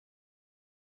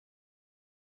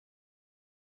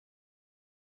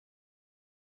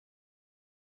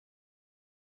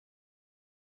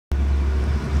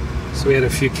So we had a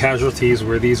few casualties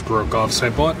where these broke off, so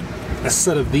I bought a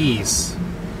set of these.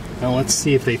 Now let's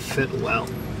see if they fit well.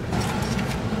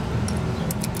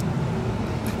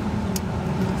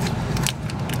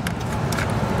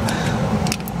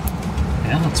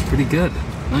 Yeah, that's pretty good.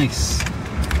 Nice.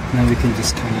 Now we can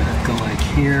just kind of go like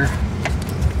here,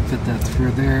 fit that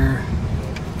through there,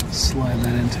 slide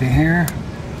that into here.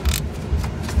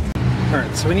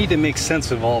 Alright, so we need to make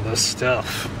sense of all this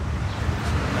stuff.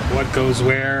 Like what goes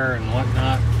where and what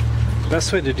not. The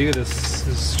best way to do this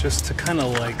is just to kind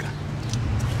of like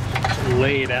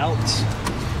lay it out.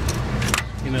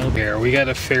 You know, here we got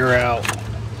to figure out,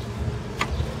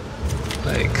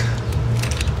 like,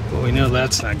 well, we know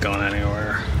that's not going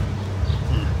anywhere.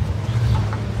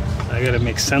 I got to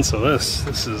make sense of this.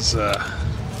 This is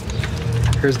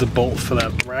here's the bolt for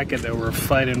that bracket that we're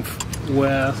fighting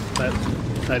with.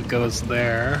 That goes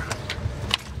there.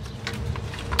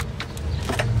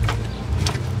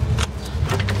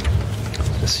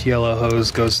 This yellow hose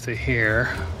goes to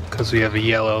here because we have a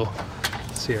yellow.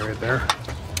 See it right there?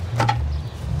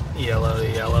 Yellow,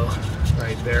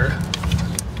 right there.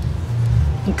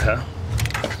 Okay.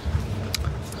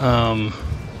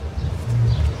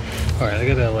 Alright, I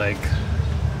gotta like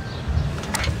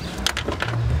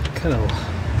kind of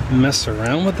mess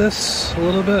around with this a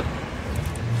little bit.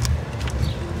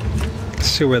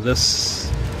 See where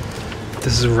this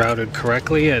is routed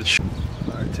correctly.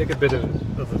 Alright, take a bit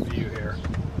of a view here.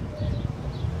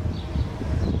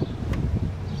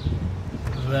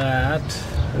 That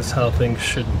is how things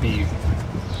should be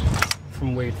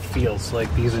from the way it feels.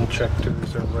 Like these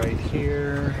injectors are right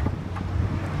here.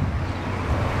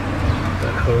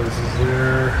 That hose is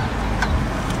there.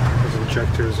 Those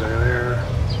injectors are there.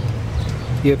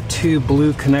 You have two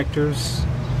blue connectors,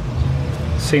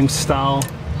 same style.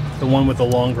 The one with the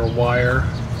longer wire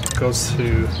goes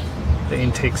to the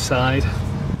intake side.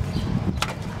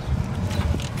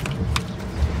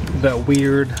 That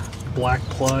weird black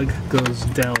plug goes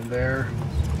down there,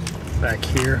 back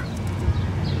here.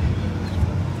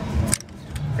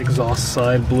 Exhaust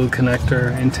side, blue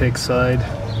connector, intake side.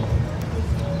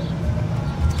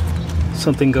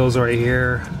 Something goes right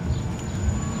here.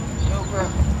 Yo, bro.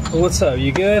 What's up?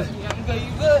 You good? Yeah, I'm good.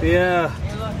 You good? Yeah.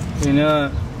 You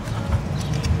know.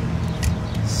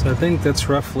 So I think that's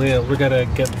roughly it. We gotta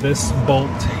get this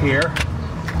bolt here.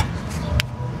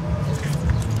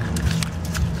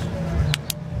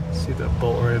 See that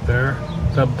bolt right there?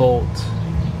 That bolt.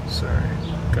 Sorry.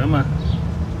 Come on.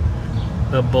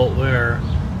 That bolt there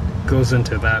goes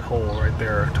into that hole right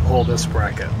there to hold this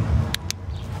bracket.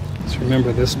 So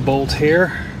remember this bolt here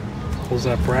holds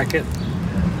that bracket.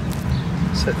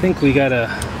 So I think we gotta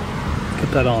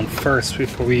get that on first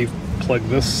before we plug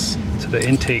this to the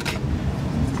intake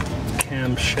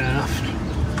camshaft.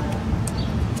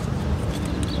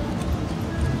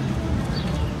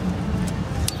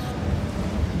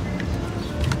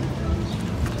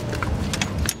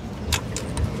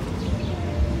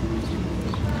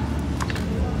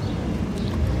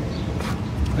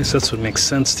 At least that's what makes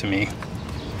sense to me.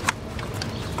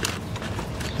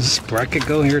 Does this bracket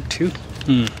go here too?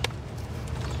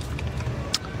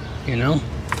 You know?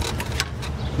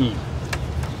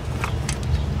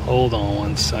 Hold on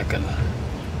 1 second.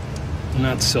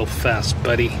 Not so fast,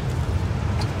 buddy.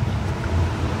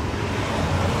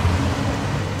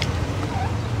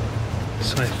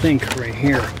 So I think right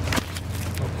here,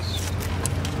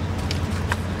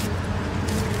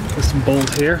 this bolt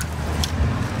here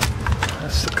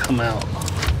has to come out.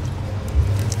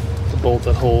 The bolt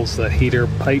that holds the heater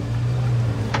pipe.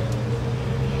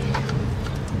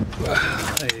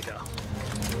 There you go.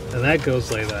 And that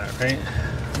goes like that, right?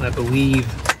 And I believe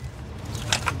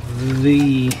I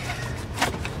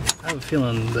have a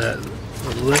feeling that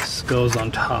this goes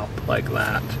on top like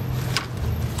that.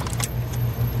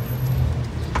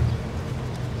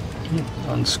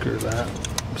 Unscrew that.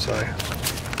 I'm sorry.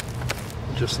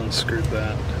 Just unscrewed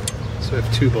that. So I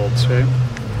have two bolts, right?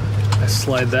 I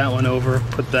slide that one over,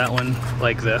 put that one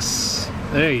like this.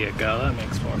 There you go, that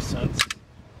makes more sense.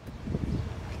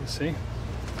 You see?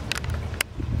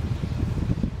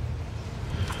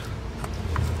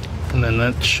 And then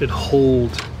that should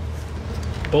hold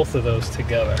both of those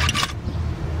together.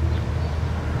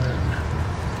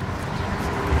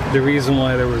 The reason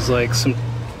why there was like some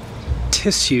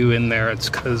tissue in there, it's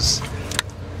because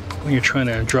when you're trying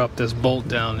to drop this bolt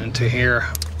down into here,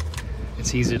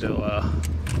 it's easy to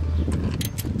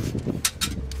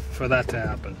for that to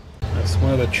happen. That's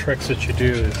one of the tricks that you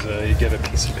do is you get a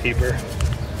piece of paper,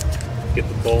 get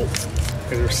the bolt,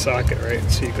 there's your socket, right?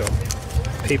 So you go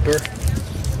paper,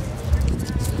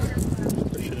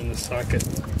 push it in the socket,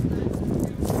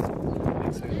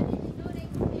 makes a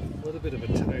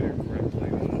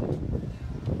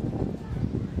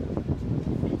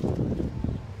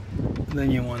then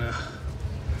you want to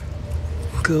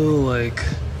go like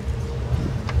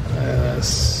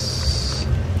this.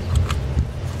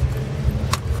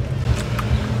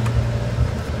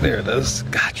 There it is.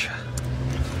 Gotcha.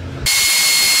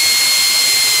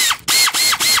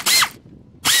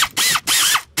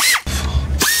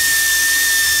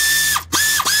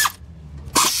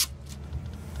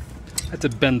 I have to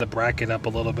bend the bracket up a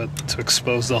little bit to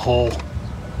expose the hole.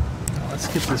 Let's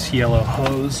get this yellow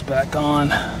hose back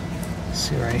on.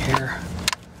 See right here.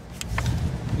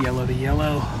 Yellow to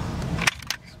yellow.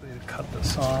 This way to cut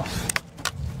this off.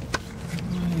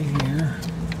 Right here.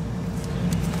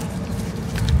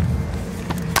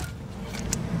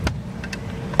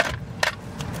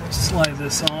 Slide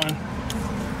this on.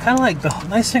 Kind of like the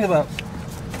nice thing about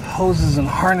hoses and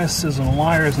harnesses and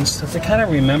wires and stuff, they kind of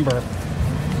remember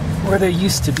where they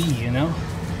used to be, you know?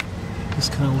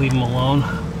 Just kind of leave them alone.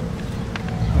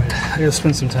 Alright, I gotta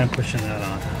spend some time pushing that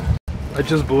on. I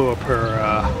just blew up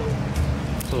her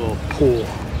little pool.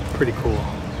 Pretty cool.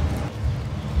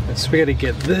 And so we gotta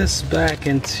get this back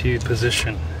into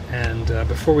position. And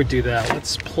before we do that,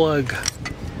 let's plug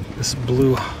this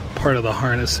blue part of the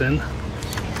harness in.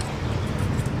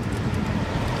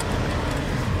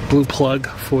 Blue plug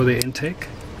for the intake.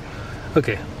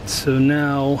 Okay, so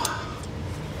now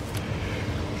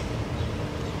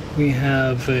we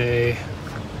have a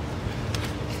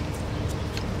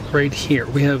right here.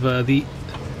 We have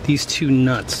these two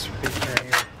nuts right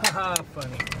here. Haha,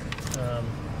 funny.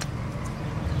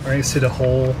 Right, see the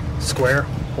whole square.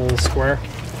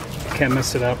 Can't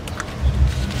mess it up.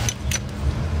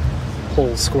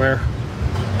 Whole square.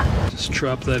 Just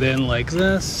drop that in like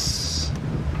this.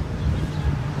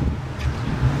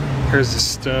 Here's the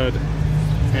stud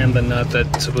and the nut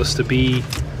that's supposed to be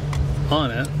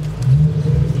on it.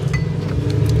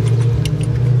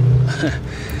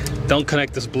 Don't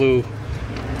connect this blue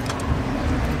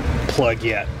plug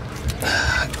yet.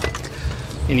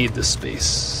 You need the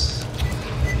space.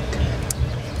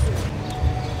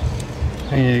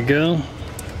 There you go.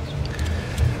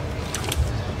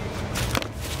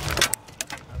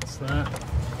 That's that.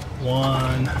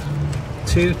 1,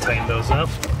 2, tighten those up.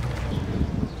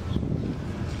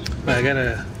 I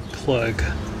gotta plug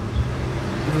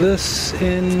this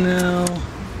in now,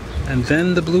 and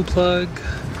then the blue plug.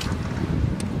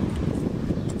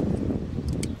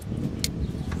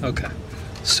 Okay,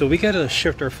 so we gotta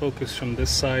shift our focus from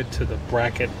this side to the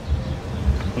bracket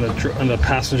on the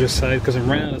passenger side because I'm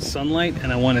running out of sunlight,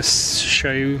 and I want to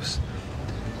show you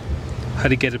how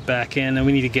to get it back in. And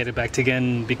we need to get it back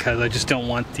again because I just don't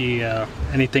want the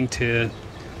anything to,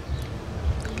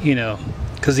 you know,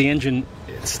 because the engine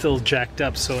is still jacked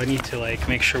up, so I need to like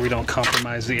make sure we don't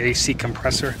compromise the AC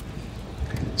compressor.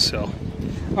 So,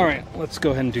 all right, let's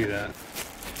go ahead and do that.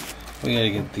 We gotta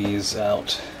get these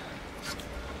out.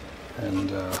 And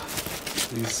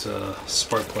these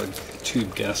spark plug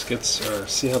tube gaskets are,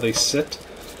 see how they sit?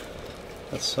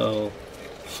 That's how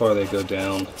far they go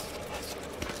down.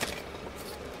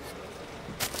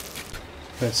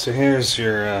 Alright, so here's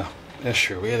your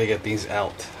issue. We gotta get these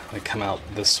out. They come out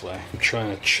this way. I'm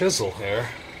trying to chisel here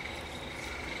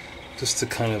just to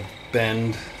kind of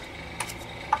bend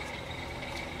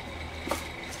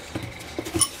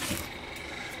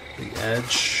the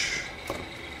edge.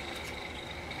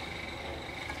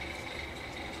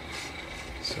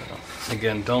 So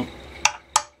again, don't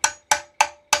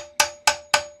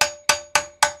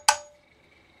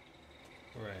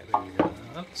right, there you go.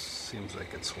 That seems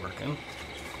like it's working.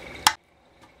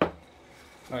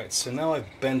 Alright, so now I've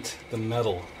bent the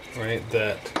metal, right,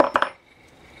 that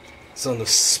is on the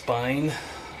spine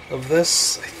of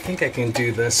this. I think I can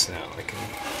do this now.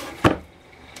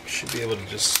 Should be able to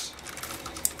just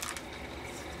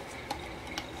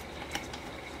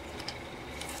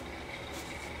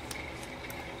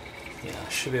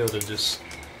should be able to just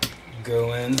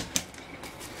go in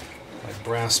my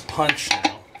brass punch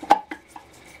now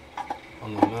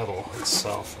on the metal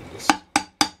itself and just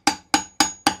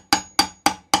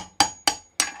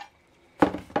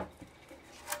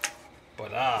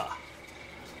bada.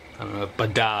 I don't know if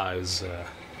bada is a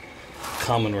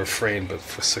common refrain but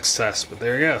for success, but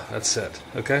there you go, that's it.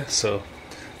 Okay, so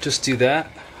just do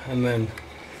that, and then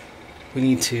we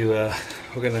need to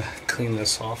we're gonna clean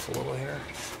this off a little here.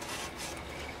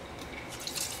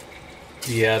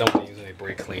 Yeah, I don't want to use any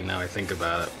brake clean now I think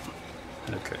about it.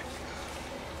 Okay.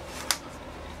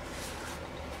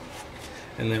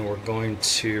 And then we're going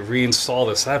to reinstall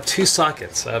this. I have two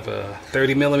sockets. I have a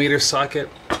 30mm socket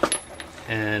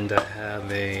and I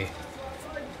have a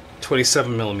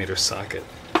 27mm socket.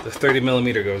 The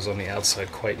 30mm goes on the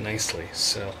outside quite nicely,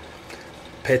 so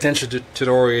pay attention to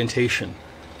the orientation.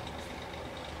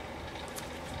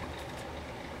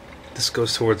 this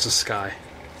goes towards the sky.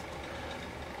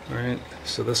 Alright,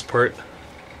 so this part,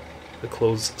 the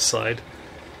closed side,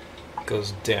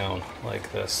 goes down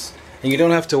like this. And you don't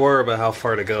have to worry about how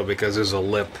far to go because there's a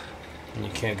lip and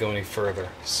you can't go any further,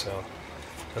 so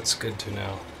that's good to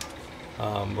know.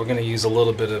 We're going to use a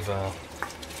little bit of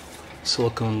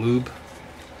silicone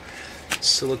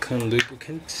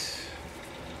lubricant.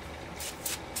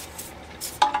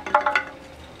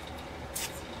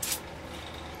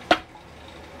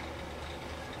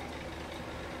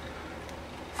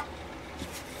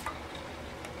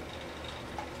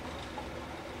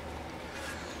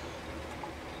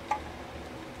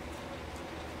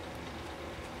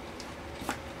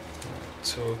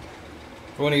 So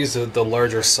we're going to use the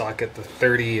larger socket, the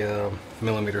 30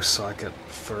 millimeter socket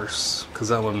first, because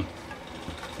that one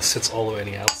sits all the way on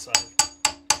the outside.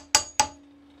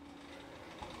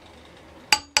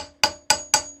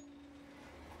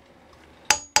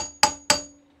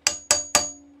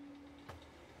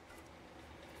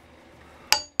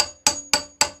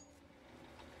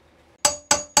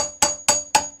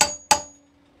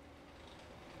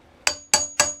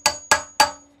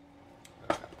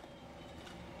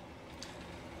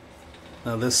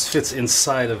 Now this fits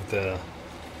inside of the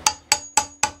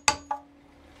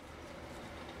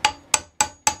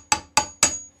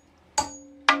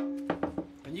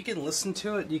and you can listen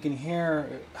to it, you can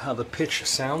hear how the pitch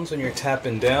sounds when you're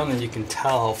tapping down, and you can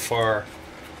tell how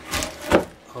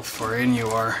far in you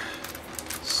are.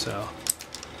 So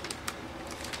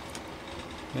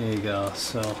there you go.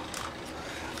 So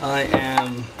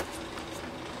I'm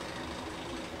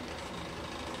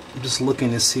just looking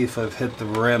to see if I've hit the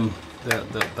rim. That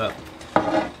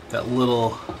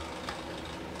little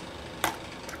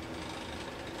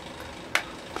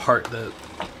part that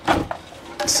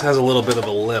has a little bit of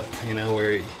a lip, you know,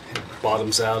 where it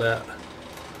bottoms out at.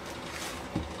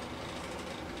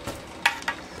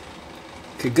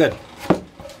 Okay, good.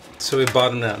 So we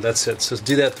bottomed out. That's it. So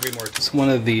do that 3 more times. One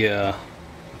of the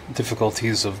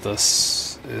difficulties of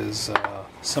this is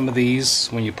some of these,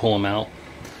 when you pull them out,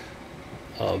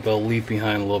 they'll leave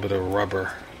behind a little bit of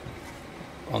rubber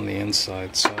on the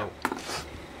inside. So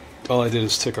all I did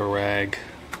is took a rag,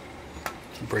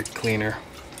 brake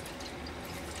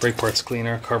parts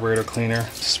cleaner, carburetor cleaner,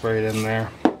 spray it in there,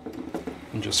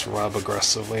 and just rub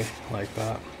aggressively like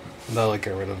that. That'll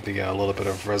get rid of the little bit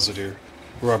of residue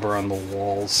rubber on the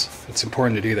walls. It's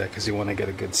important to do that because you want to get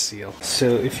a good seal.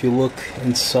 So if you look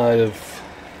inside of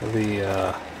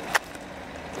the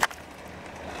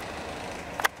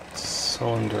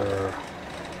cylinder,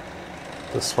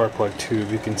 the spark plug tube,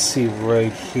 you can see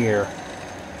right here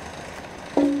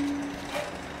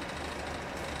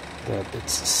that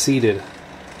it's seated.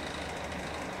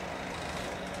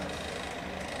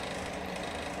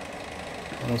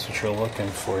 That's what you're looking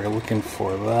for. You're looking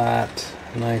for that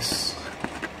nice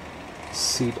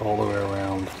seat all the way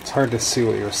around. It's hard to see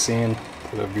what you're seeing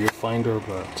with a viewfinder,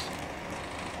 but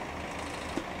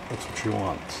that's what you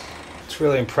want. It's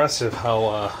really impressive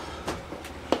how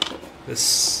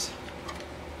this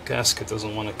gasket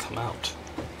doesn't want to come out.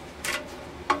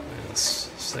 This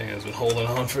thing has been holding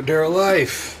on for dear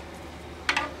life.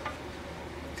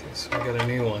 Okay, so I got a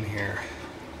new one here.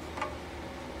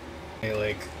 Any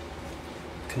like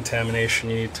contamination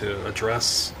you need to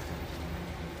address,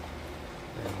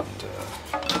 and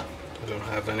I don't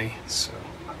have any, so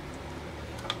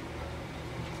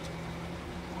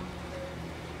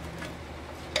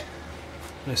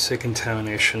when I say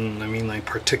contamination, I mean like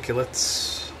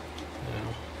particulates, you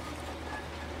know.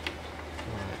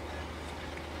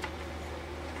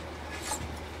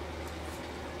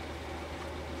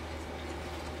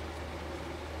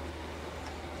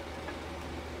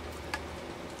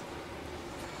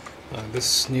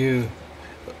 This new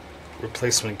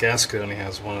replacement gasket only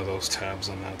has one of those tabs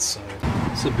on that side.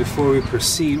 So before we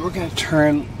proceed, we're going to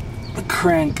turn the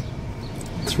crank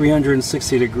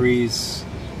 360 degrees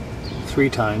 3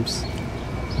 times.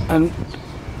 And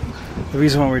the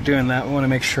reason why we're doing that, we want to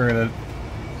make sure that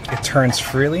it turns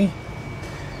freely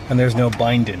and there's no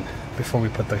binding before we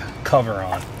put the cover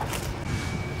on.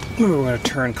 We're going to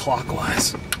turn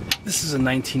clockwise. This is a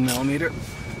 19 millimeter.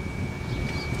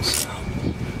 So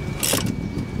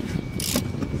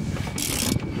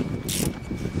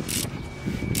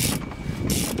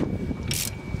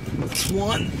that's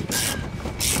 1.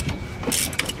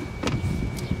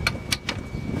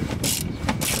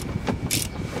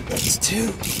 That's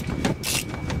 2.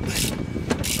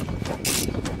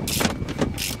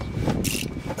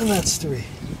 And that's 3.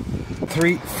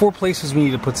 4 places we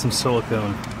need to put some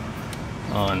silicone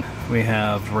on. We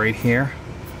have right here,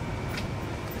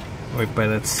 right by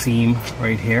that seam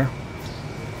right here.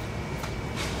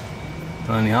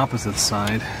 On the opposite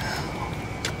side,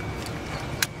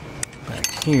 back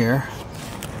here,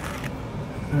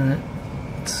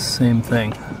 it's the same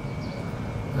thing.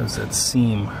 There's that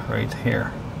seam right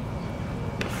here.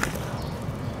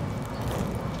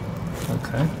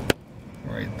 Okay,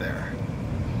 right there.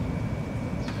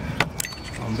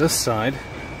 On this side,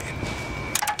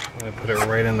 I'm going to put it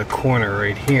right in the corner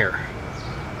right here.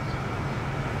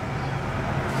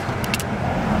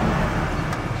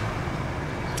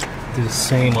 Do the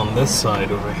same on this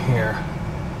side over here.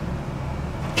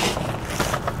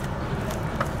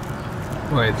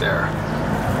 Right there.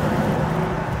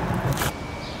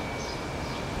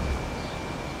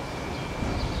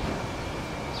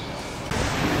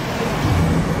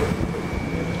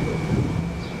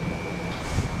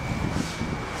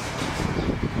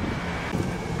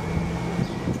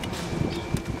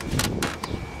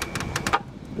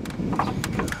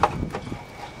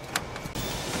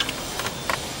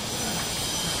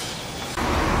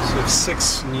 So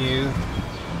 6 new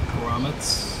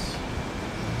grommets.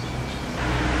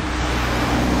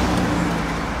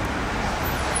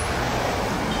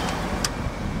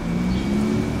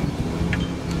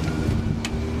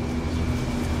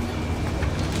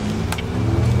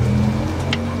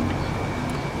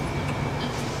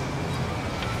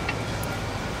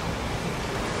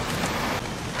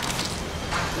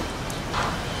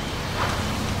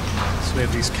 So we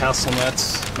have these castle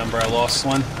nuts. Remember, I lost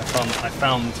one.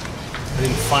 I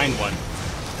didn't find one.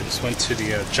 I just went to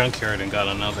the junkyard and got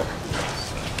another.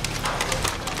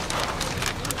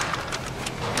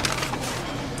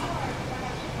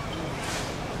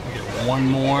 We get one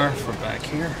more for back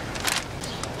here.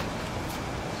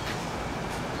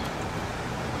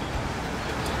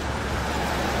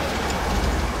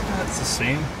 That's the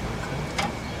same.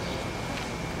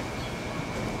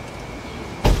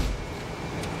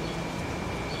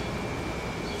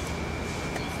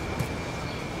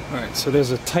 Alright, so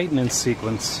there's a tightening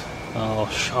sequence. I'll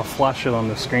flash it on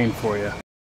the screen for you.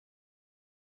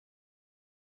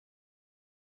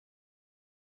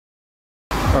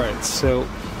 Alright, so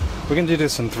we're going to do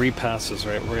this in 3 passes,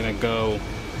 right? We're going to go...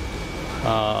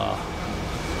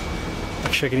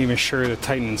 actually, I can even show you the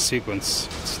tightening sequence.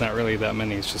 It's not really that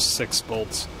many, it's just 6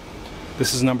 bolts.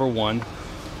 This is number 1.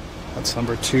 That's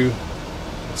number 2.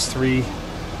 That's 3.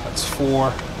 That's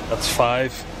 4. That's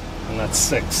 5. And that's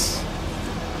 6.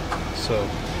 So,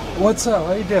 what's up?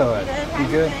 How you doing? Good. You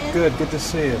good? Good. Good to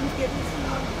see you.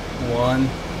 1,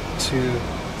 2,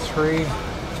 3,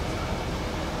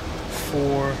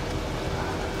 4,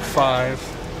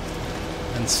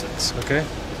 5, and 6. Okay.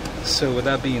 So, with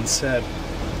that being said,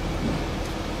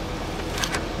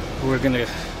 we're going to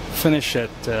finish at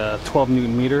 12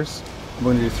 Newton meters. We're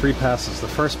going to do 3 passes. The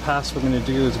first pass we're going to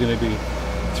do is going to be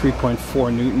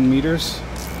 3.4 Newton meters.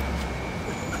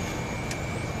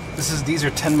 These are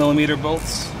 10mm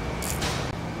bolts.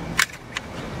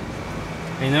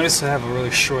 And you notice I have a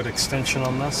really short extension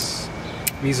on this.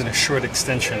 I'm using a short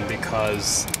extension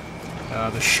because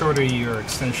the shorter your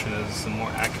extension is, the more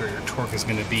accurate your torque is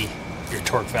going to be, your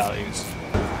torque values.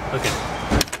 Okay,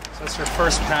 so that's our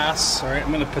first pass. Alright,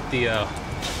 I'm going to put the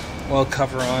oil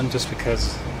cover on just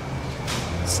because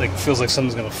it's like feels like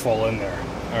something's going to fall in there.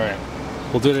 Alright,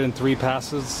 we'll do it in 3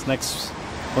 passes. Next,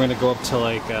 we're going to go up to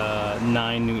like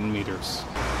 9 Newton meters.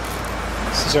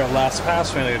 This is our last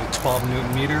pass. We're going to go to 12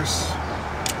 Newton meters.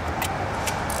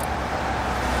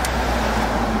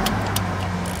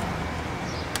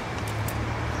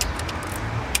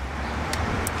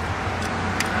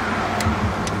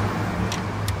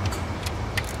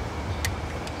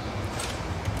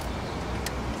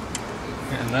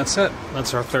 And that's it.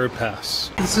 That's our 3rd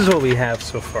pass. This is what we have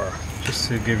so far, just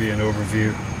to give you an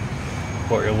overview of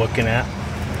what you're looking at.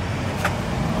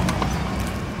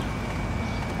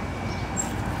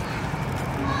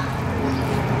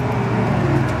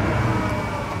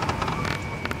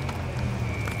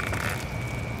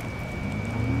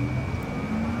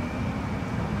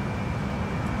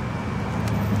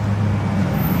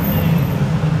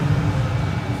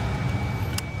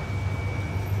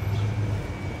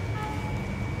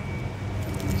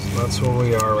 That's where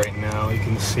we are right now. You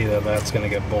can see that that's going to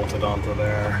get bolted onto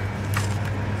there.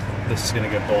 This is going to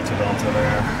get bolted onto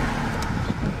there.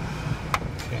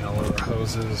 Okay, all of our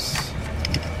hoses.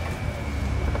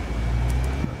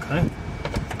 Okay.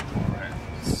 Alright,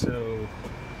 so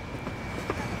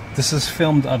this is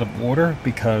filmed out of order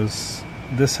because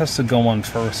this has to go on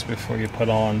first before you put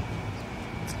on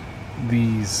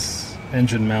these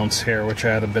engine mounts here, which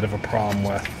I had a bit of a problem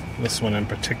with. This one in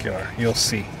particular. You'll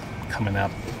see coming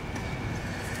up.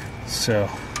 So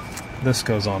this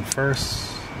goes on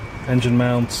first. Engine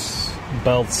mounts,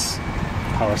 belts,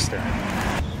 power steering.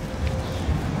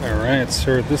 Alright,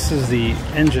 so this is the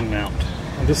engine mount.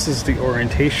 And this is the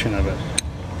orientation of it.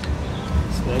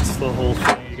 So that's the whole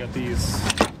thing. You got these.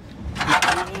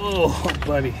 Oh,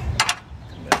 buddy.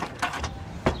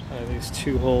 These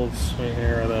two holes right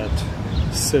here that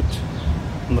sit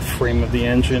on the frame of the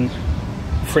engine,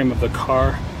 frame of the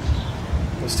car.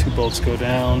 Those two bolts go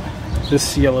down.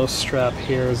 This yellow strap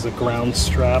here is the ground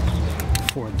strap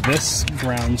for this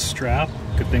ground strap.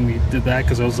 Good thing we did that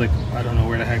because I was like, I don't know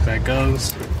where the heck that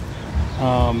goes.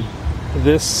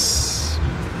 This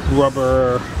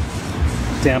rubber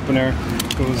dampener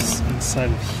goes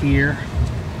inside of here.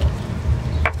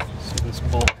 So this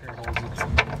bolt here holds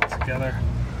it together.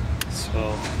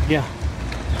 So yeah,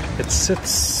 it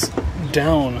sits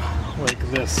down like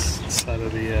this inside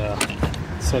of the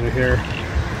inside of here,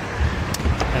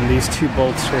 and these two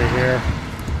bolts right here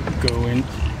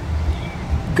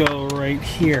go right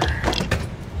here.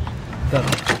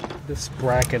 This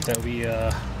bracket that we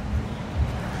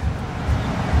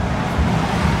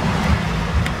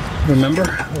remember,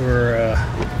 where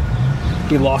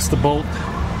we lost the bolt.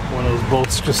 One of those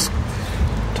bolts just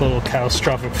total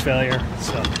catastrophic failure.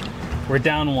 So we're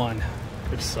down one,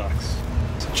 which sucks.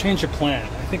 So change of plan.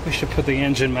 I think we should put the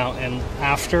engine mount in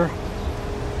after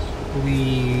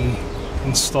we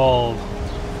install.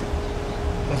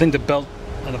 I think the belt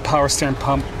and the power steering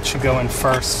pump should go in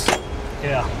first.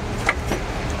 Yeah.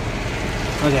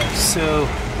 Okay, so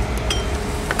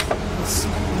this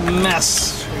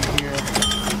mess right here,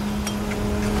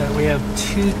 that we have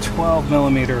two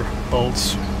 12mm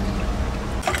bolts.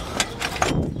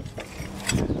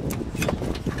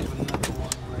 Another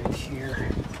one right here.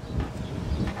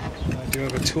 I do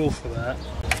have a tool for that.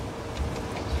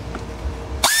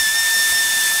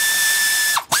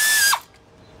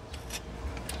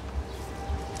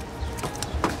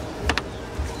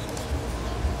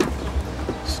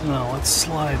 Now let's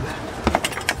slide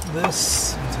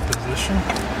this into position,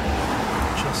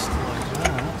 just like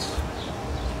that.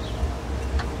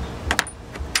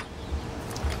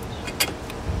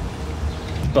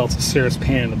 Belt's a serious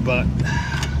pain in the butt.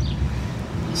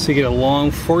 So you get a long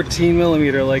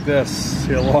 14mm like this.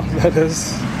 See how long that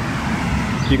is?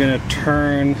 You're gonna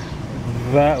turn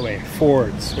that way,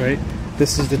 forwards, right?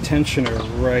 This is the tensioner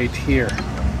right here,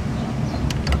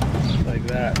 like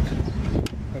that.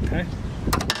 Okay.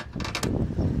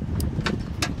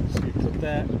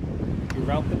 That you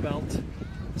route the belt.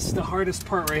 This is the hardest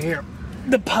part right here.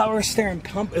 The power steering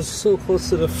pump is so close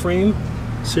to the frame,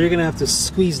 so you're gonna have to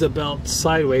squeeze the belt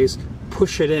sideways,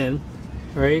 push it in,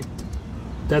 right?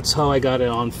 That's how I got it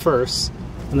on first,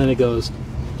 and then it goes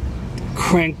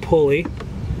crank pulley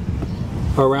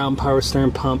around power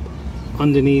steering pump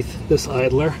underneath this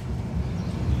idler.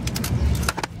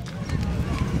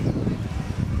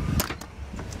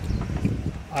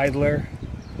 Idler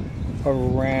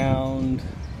around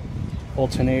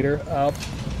alternator up,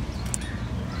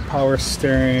 power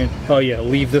steering. Oh yeah,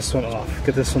 leave this one off,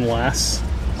 get this one last.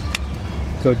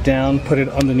 Go down, put it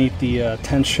underneath the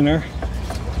tensioner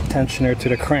to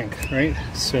the crank, right?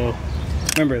 So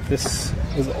remember, this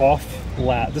is off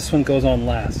last, this one goes on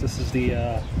last. This is the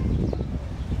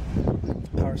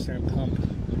power steering pump.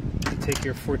 You take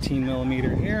your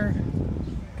 14mm here,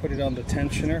 put it on the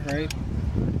tensioner, right?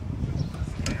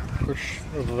 Push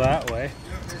that way,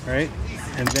 right?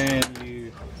 And then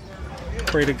you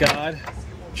pray to God,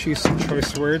 choose some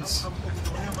choice words,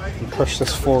 and push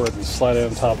this forward and slide it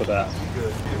on top of that.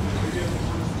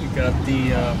 You got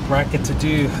the bracket to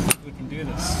do. I think we can do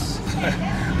this.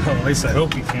 Well, at least I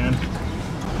hope we can.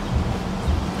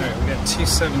 Alright, we got two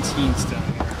 17s down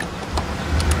here.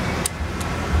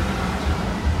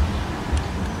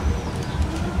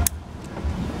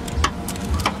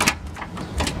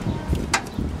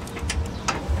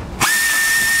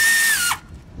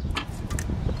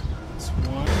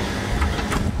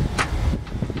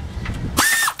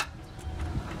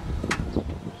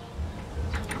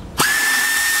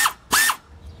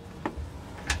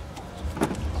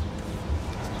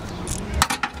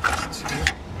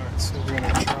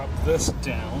 This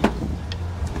down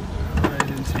right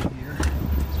into here.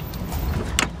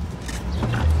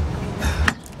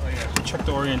 Oh yeah, check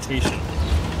the orientation.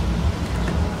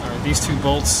 Alright, these two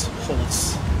bolts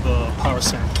holds the power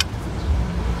steering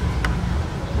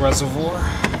reservoir.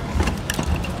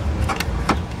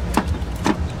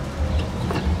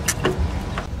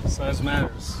 Size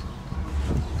matters.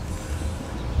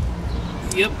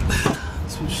 Yep,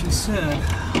 that's what she said.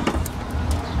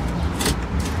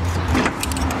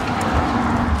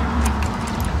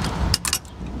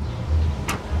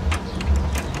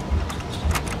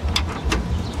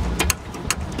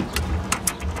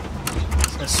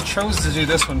 I chose to do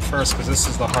this one first because this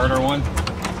is the harder one.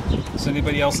 Does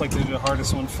anybody else like to do the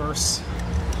hardest one first?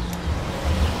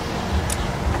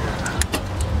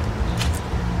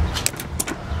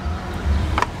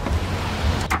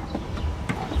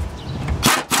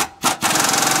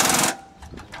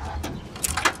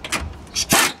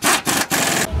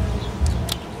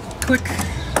 Click.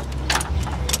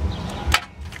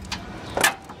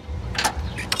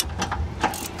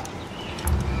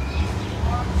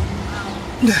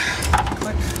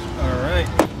 Click. Alright.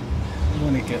 I'm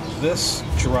going to get this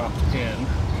dropped in.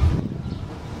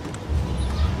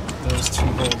 Those two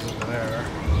holes over there.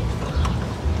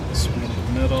 This one in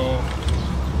the middle.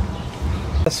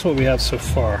 That's what we have so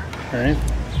far, right?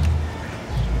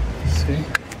 See?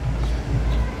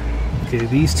 Okay,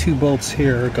 these two bolts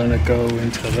here are going to go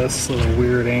into this little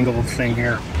weird angled thing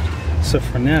here. So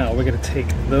for now, we're going to take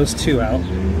those two out,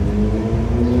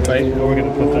 right? And we're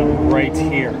going to put them right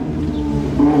here.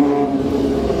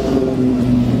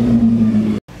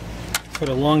 For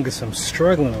the longest, I'm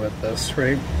struggling with this,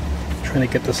 right? Trying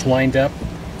to get this lined up.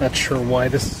 Not sure why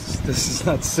this is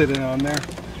not sitting on there.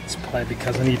 It's probably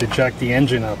because I need to jack the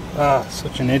engine up. Ah,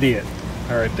 such an idiot.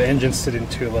 All right, the engine's sitting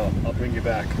too low. I'll bring you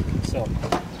back. So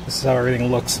this is how everything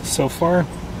looks so far.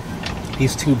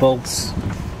 These two bolts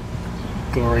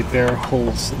go right there,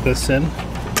 holds this in,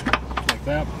 like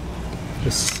that.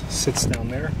 This sits down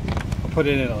there. I'll put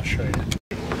it in, I'll show you.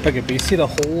 Okay, but you see the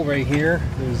hole right here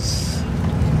is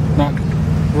not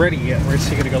ready yet, right?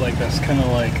 So you're gonna go like this, kind of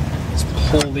like, let's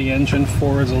pull the engine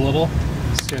forwards a little.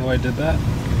 See how I did that?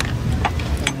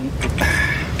 And then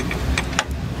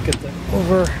get that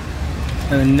over.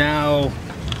 And then now,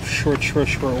 short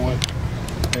one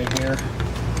right here.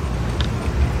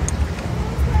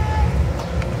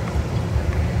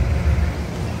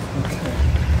 Okay,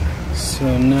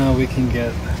 so now we can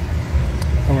get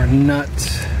our nut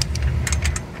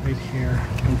right here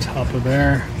on top of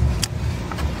there.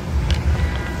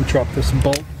 We drop this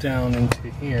bolt down into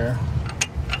here.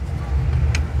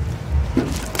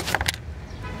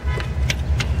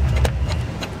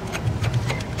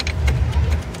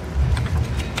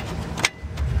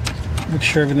 Make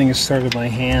sure everything is started by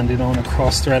hand. You don't want to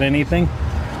cross thread anything.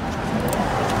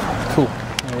 Cool.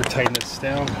 Now we're tightening this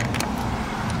down.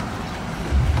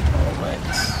 Alright.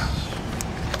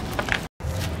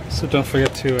 So don't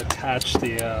forget to attach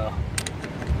the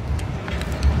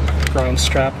ground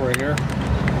strap right here.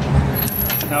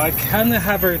 Now I kind of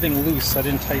have everything loose. I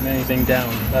didn't tighten anything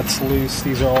down. That's loose.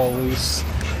 These are all loose.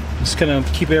 I'm just going to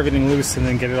keep everything loose and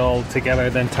then get it all together,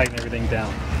 then tighten everything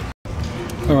down.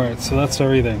 Alright, so that's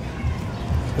everything.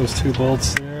 Those two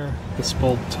bolts there, this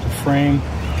bolt to the frame,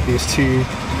 these two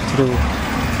to the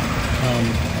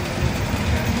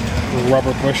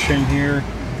rubber bushing here.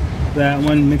 That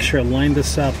one, make sure I line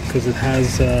this up because it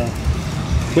has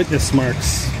witness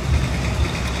marks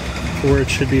for where it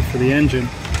should be for the engine.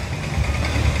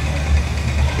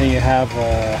 Then you have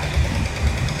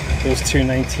those two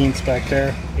 19s back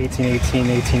there, 18, 18,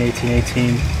 18, 18,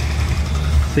 18. I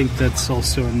think that's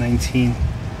also a 19,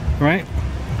 right?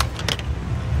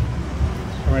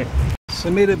 Alright, so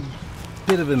I made a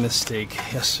bit of a mistake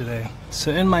yesterday.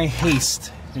 So in my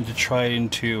haste into trying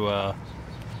to, I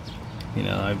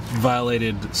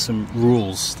violated some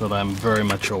rules that I'm very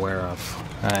much aware of.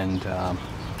 And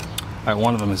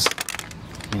one of them is,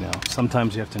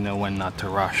 sometimes you have to know when not to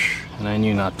rush. And I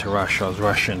knew not to rush. I was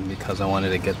rushing because I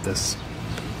wanted to get this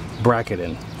bracket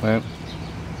in, right?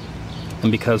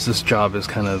 And because this job is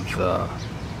kind of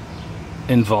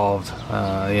involved,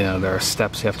 there are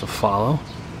steps you have to follow.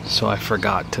 So I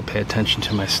forgot to pay attention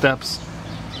to my steps.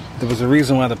 There was a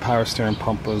reason why the power steering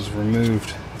pump was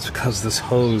removed. It's because this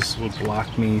hose would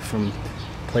block me from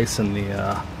placing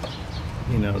the,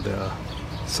 the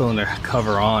cylinder head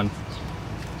cover on,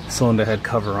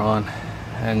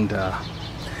 and I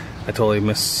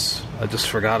just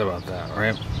forgot about that,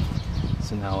 right?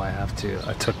 So now I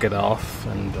took it off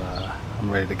and I'm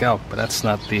ready to go. But that's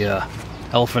not the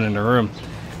elephant in the room.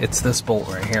 It's this bolt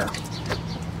right here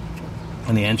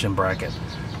and the engine bracket.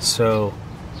 So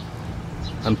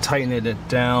I'm tightening it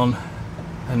down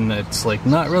and it's like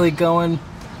not really going.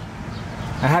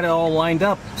 I had it all lined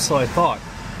up, so I thought,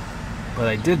 but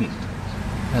I didn't.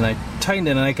 And I tightened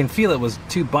it and I can feel it was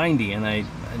too bindy, and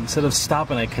instead of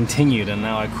stopping I continued, and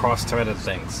now I cross-threaded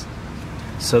things.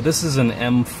 So this is an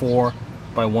M4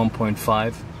 by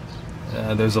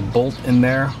 1.5. There's a bolt in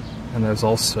there, and there's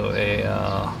also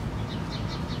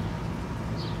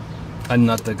a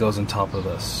nut that goes on top of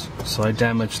this. So I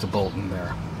damaged the bolt in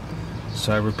there.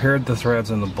 So I repaired the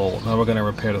threads in the bolt. Now we're going to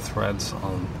repair the threads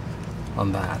on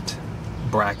that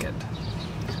bracket.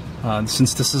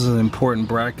 Since this is an important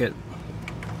bracket,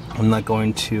 I'm not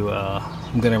going to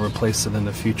I'm gonna replace it in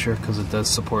the future because it does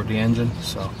support the engine.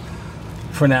 So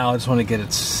for now, I just want to get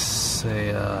it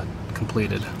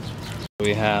completed.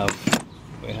 We have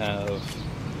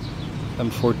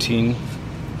M14,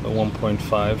 a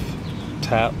 1.5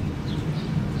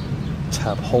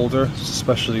 tap holder,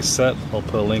 specially set. I'll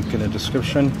put a link in the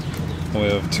description. We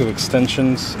have two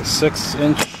extensions, a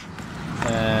 6-inch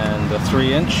and a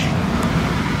 3-inch.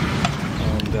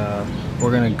 And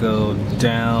we're gonna go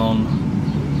down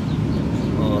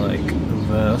like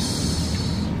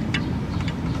this.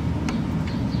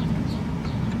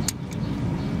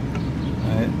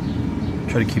 Alright,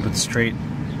 try to keep it straight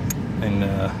and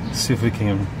see if we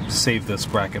can save this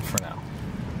bracket for now.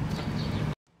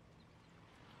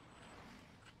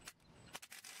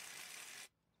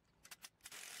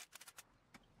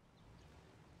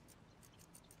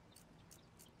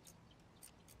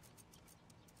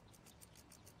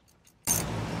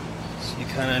 You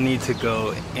kind of need to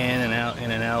go in and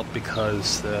out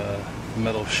because the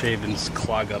metal shavings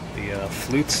clog up the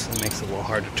flutes. It makes it a little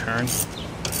hard to turn.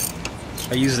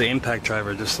 I use the impact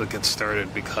driver just to get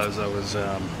started because I was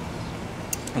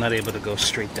not able to go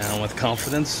straight down with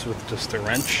confidence with just a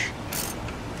wrench.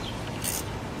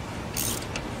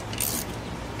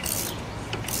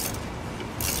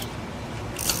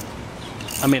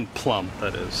 I mean plumb,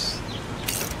 that is.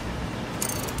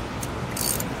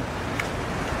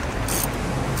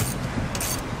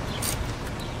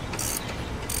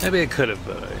 Maybe I could have,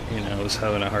 but I was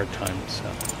having a hard time, so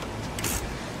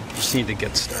just need to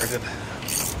get started.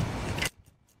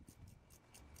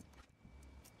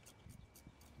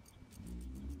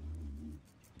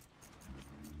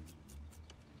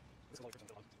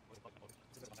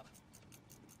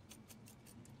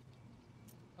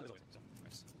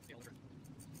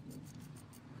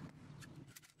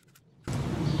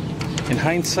 In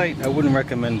hindsight, I wouldn't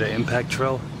recommend the impact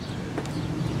drill.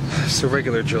 So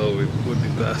regular drill would be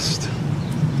best.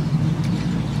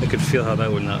 I could feel how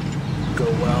that would not go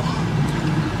well.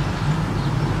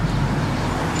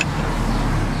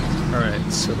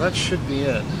 Alright, so that should be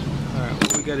it. Alright,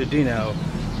 what we gotta do now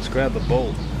is grab the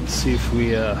bolt and see if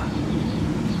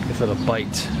it'll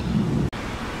bite.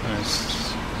 Alright,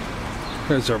 so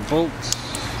here's our bolts.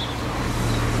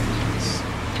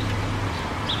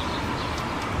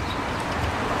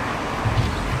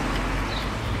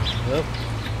 Yep.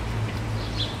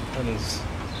 That is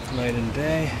night and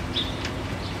day.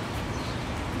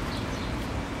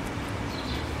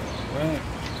 Alright.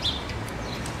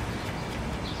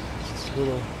 It's a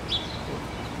little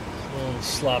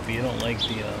sloppy. I don't like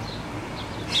the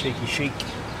shaky shake.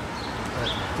 But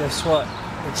guess what?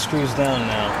 It screws down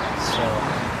now. So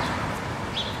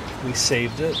we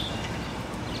saved it.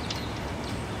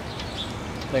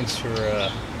 Thanks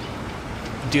for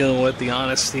dealing with the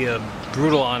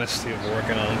brutal honesty of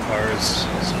working on cars.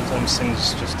 Sometimes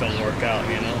things just don't work out,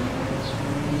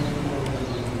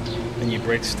 and you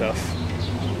break stuff.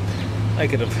 I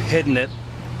could have hidden it,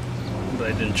 but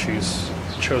I didn't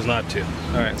chose not to.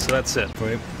 Alright, so that's it.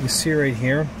 You see right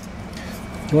here,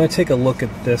 you want to take a look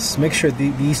at this. Make sure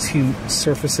these two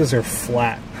surfaces are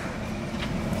flat.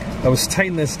 I was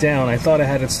tightening this down. I thought I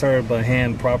had it started by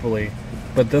hand properly,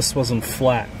 but this wasn't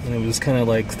flat, and it was kind of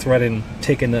like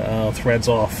taking the threads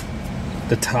off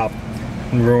the top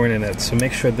and ruining it. So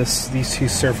make sure these two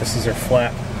surfaces are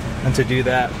flat, and to do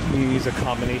that you use a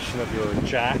combination of your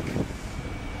jack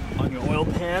on your oil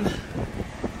pan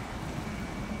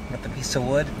with the piece of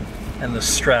wood and the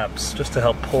straps just to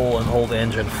help pull and hold the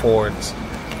engine forwards.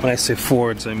 When I say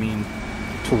forwards, I mean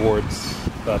towards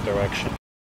that direction.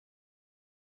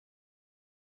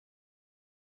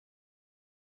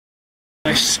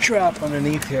 My strap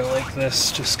underneath here like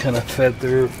this just kind of fed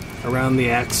through around the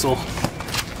axle,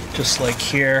 just like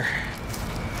here.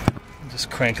 Just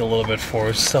crank a little bit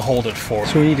forward just to hold it forward.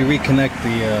 So we need to reconnect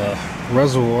the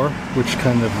reservoir, which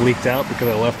kind of leaked out because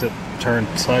I left it turned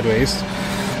sideways.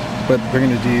 But we're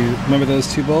going to do, remember those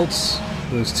two bolts?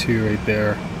 Those two right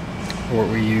there are what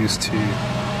we use to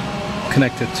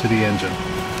connect it to the engine.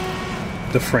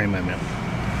 The frame, I meant,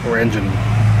 or engine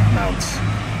mounts.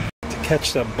 To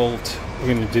catch that bolt,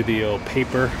 we're going to do the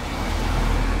paper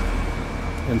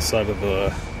inside of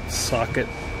the socket,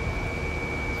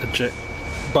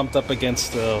 bumped up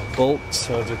against the bolt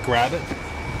so to grab it.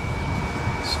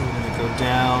 So we're going to go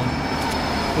down.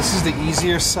 This is the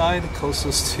easier side,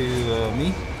 closest to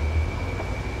me.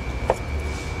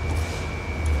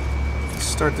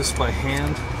 Start this by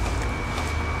hand.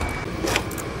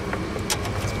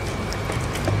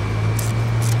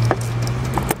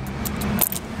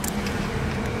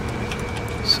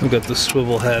 So we've got the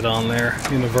swivel head on there,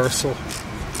 universal.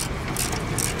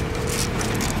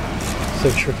 So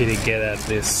tricky to get at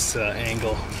this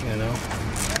angle, you know.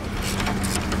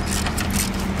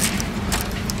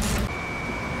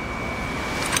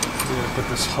 We're gonna put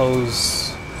this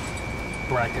hose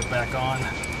bracket back on.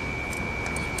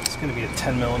 It's gonna be a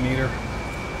 10 millimeter.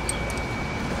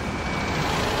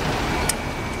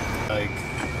 Like,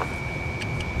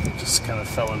 it just kind of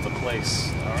fell into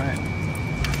place. All right.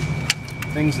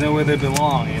 Things know where they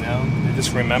belong, you know. They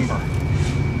just remember.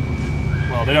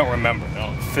 Well, they don't remember. They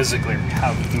don't physically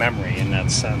have memory in that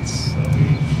sense. So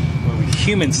when we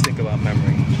humans think about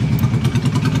memory,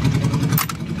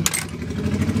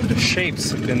 the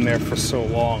shapes have been there for so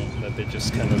long that they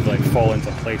just kind of like fall into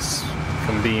place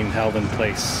from being held in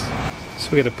place.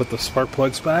 So we got to put the spark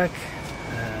plugs back,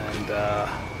 and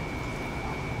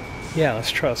yeah, let's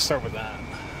try to start with that.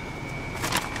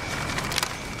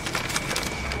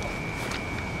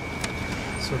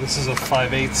 So this is a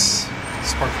 5/8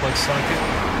 spark plug socket.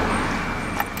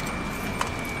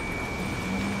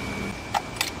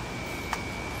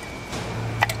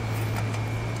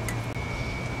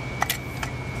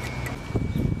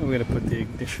 And we're going to put the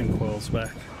ignition coils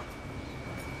back.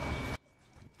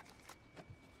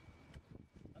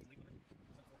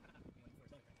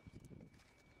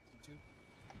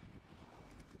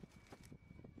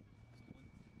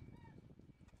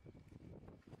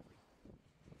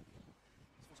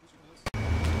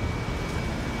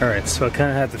 Alright, so I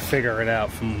kind of had to figure it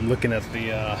out from looking at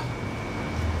the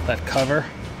that cover.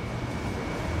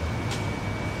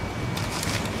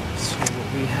 So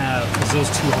what we have is those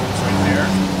two holes right there.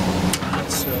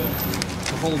 So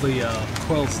to hold the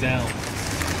coils down,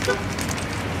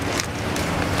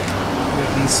 we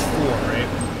have these four, right?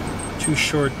 Too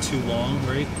short, too long,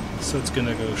 right? So it's going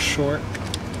to go short,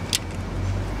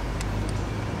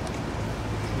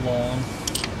 long,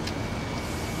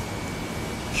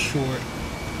 short.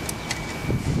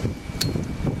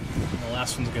 And the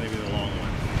last one's going to be the long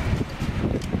one.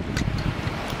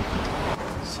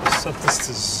 So set this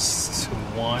to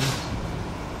 1.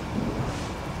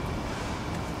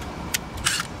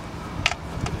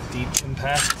 Deep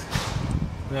impact.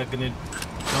 We're not going to,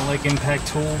 don't like impact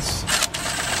tools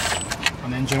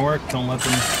on engine work. Don't let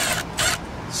them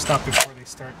stop before they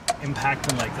start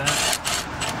impacting like that.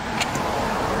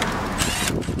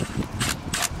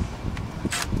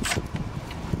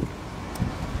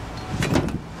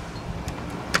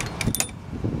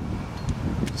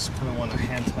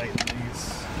 Hand tighten these.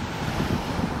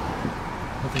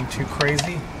 Nothing too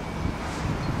crazy.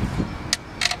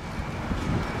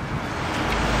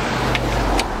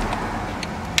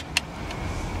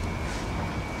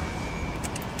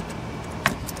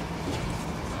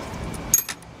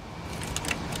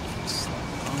 Slide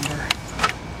under.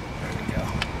 There we go.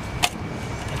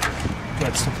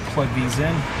 Let's plug these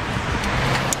in.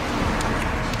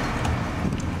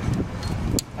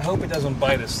 I hope it doesn't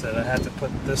bite us that I had to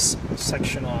put this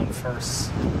section on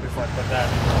first before I put that.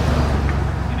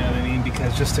 You know what I mean?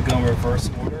 Because just to go in reverse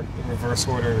order, the reverse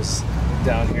order is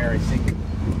down here, I think.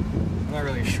 I'm not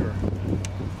really sure.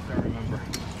 I don't remember.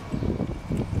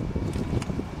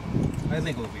 I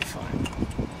think we'll be fine.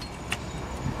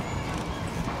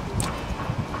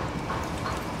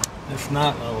 If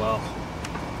not, oh well.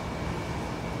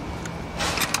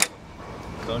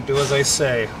 Don't do as I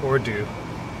say, or do.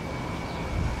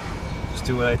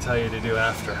 Do what I tell you to do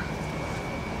after.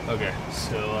 Okay,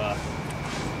 so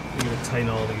I'm going to tighten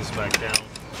all these back down.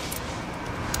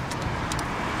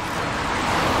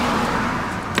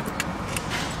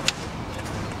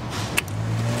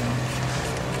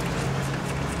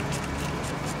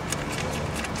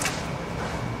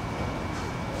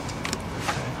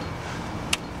 Okay.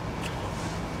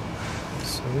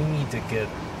 So we need to get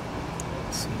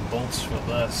some bolts for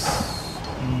this.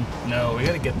 No, we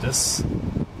got to get this.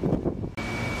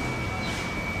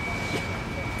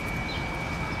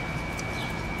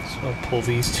 I'll pull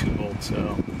these 2 bolts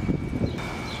out.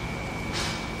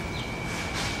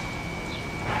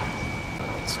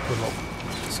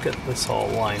 Let's get this all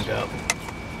lined up.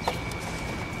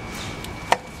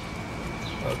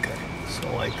 Okay,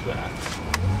 so like that.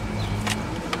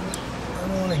 I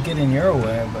don't want to get in your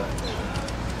way, but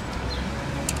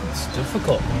it's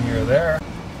difficult when you're there.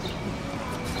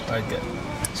 Alright, good.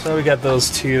 So we got those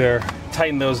 2 there.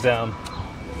 Tighten those down.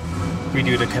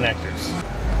 Redo the connectors.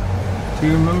 Do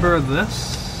you remember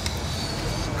this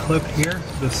clip here?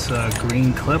 This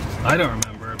green clip? I don't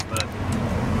remember it, but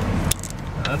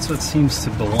that's what seems to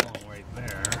belong right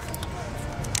there.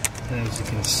 And as you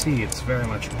can see, it's very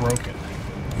much broken.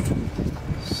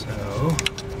 So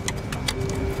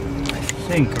I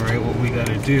think, right, what we got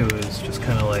to do is just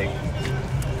kind of like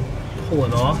pull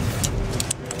it off.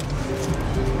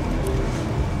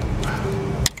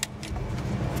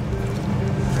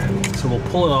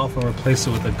 pull it off and replace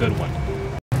it with a good one.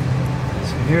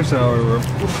 So here's our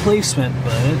replacement,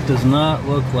 but it does not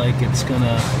look like it's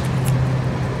gonna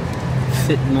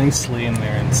fit nicely in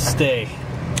there and stay.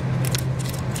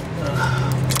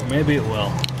 Maybe it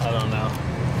will. I don't know.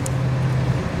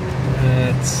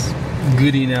 It's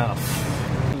good enough.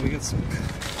 We got some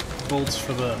bolts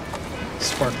for the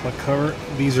spark plug cover.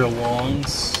 These are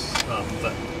longs.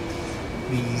 But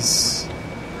these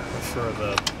are for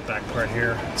the back part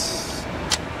here. It's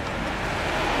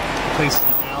place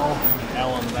an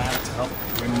L on that to help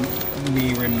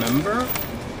me remember.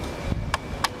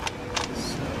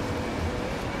 So,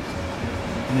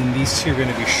 and then these two are going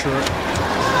to be short.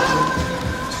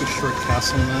 Two short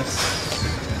castle nuts.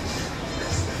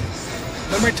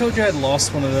 Remember I told you I had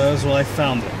lost one of those? Well, I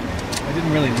found it. I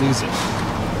didn't really lose it.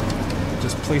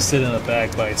 Just placed it in a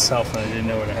bag by itself and I didn't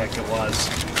know where the heck it was.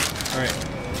 Alright,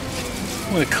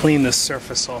 I'm going to clean this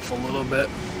surface off a little bit.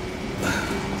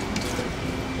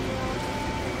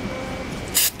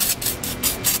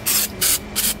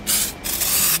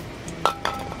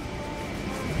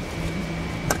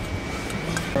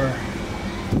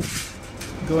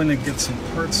 We're going to get some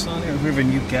parts on here. We have a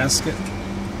new gasket.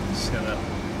 See how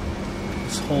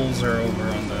those holes are over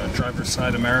on the driver's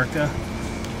side, America.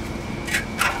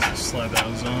 Slide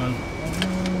those on.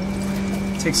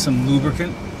 Take some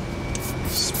lubricant,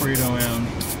 spray it around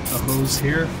a hose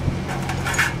here,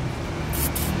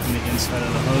 on the inside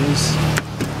of the hose.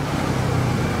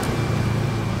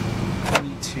 I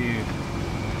need to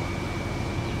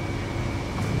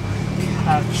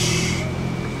catch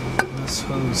this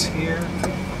hose here.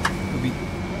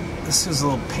 This is a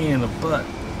little pain in the butt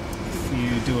if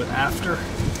you do it after.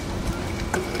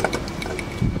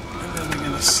 And then we're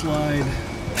going to slide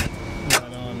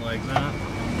like that.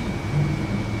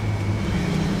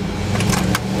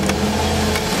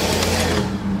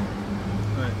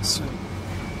 Alright, so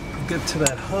get to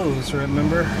that hose,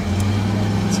 remember?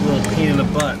 It's a little pain in the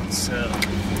butt, so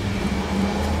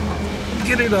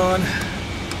get it on.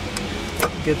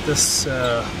 Get this,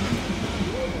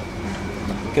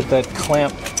 get that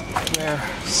clamp there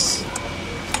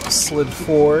slid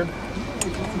forward.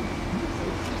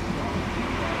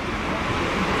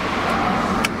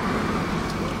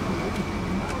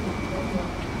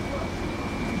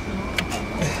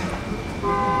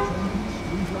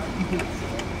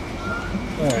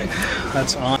 Alright,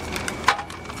 that's on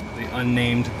the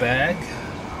unnamed bag.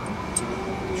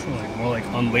 It's really more like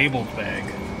unlabeled bag.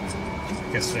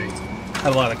 I guess they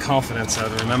had a lot of confidence I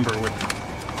would remember what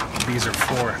these are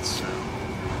for, so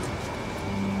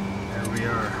there we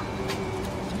are.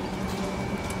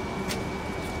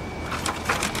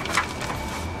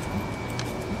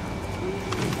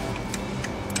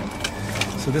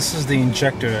 So this is the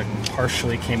injector that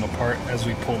partially came apart as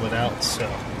we pulled it out, so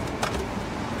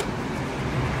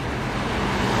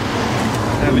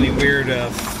have any weird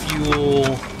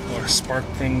fuel or spark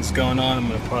things going on, I'm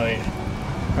going to probably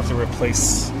have to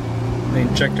replace the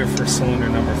injector for cylinder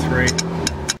number 3.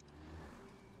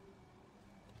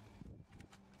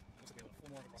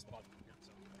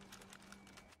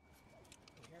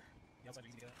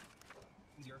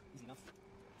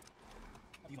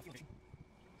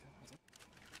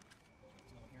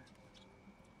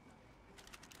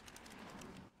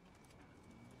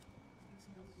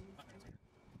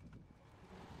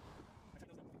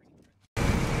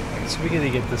 So we gotta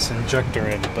get this injector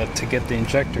in, but to get the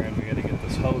injector in, we gotta get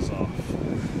this hose off.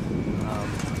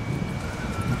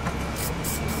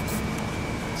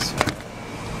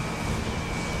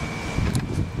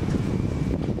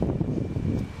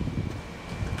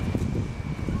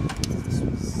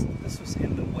 This was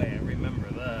in the way, I remember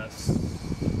this.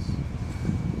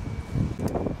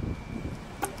 Pull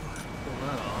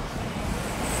that off.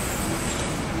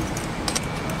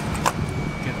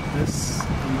 Get this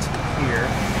into here.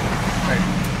 Right.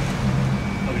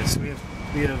 Okay, so we have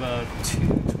two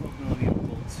 12mm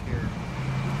bolts here.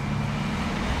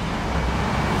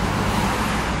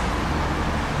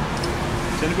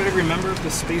 Does anybody remember if the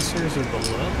spacers are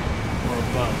below or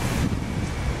above?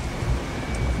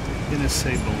 I'm gonna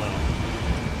say below.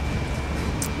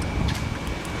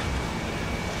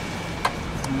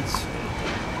 Let's see.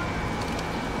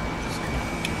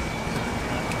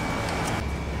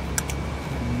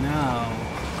 And now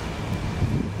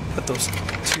put those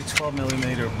two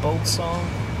 12mm bolts on.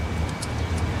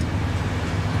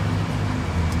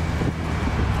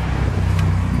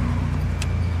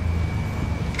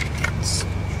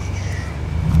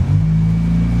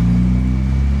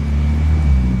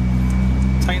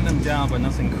 Tighten them down, but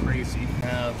nothing crazy.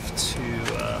 Have to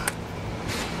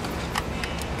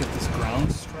get this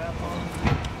ground strap on.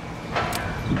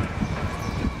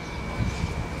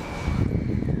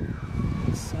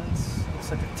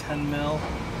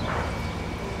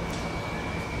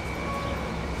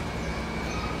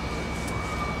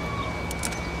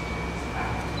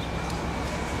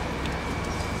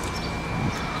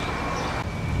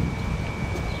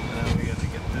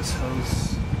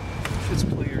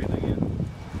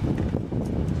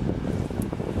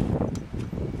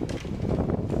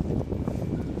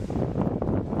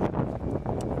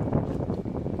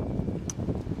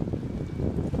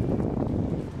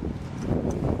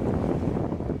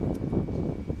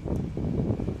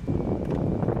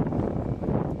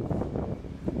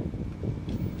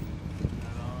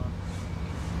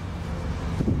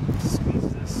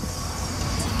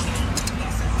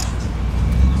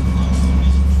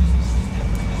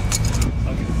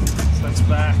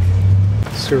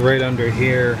 So right under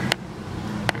here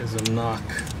is a knock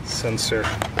sensor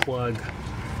plug.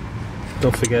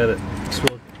 Don't forget it. It's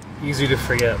real easy to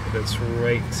forget, but it's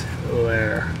right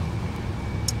there.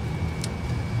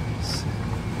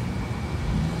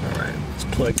 Alright, let's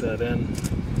plug that in.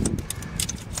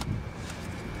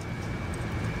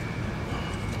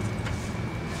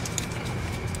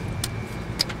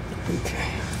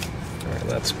 Okay. Alright,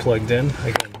 that's plugged in.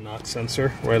 Again, knock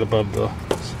sensor right above the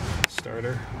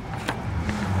starter.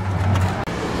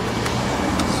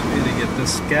 So we need to get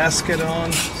this gasket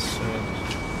on. So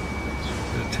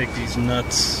I'm going to take these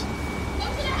nuts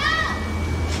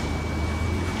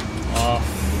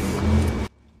off.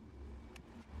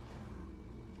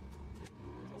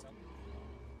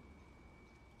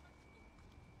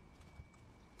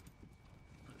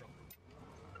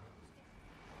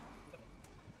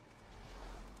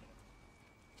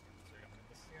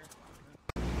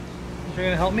 You're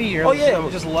gonna help me? Oh, yeah.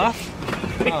 You just left?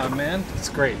 Oh man, that's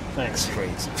great. Thanks. Great.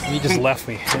 You just left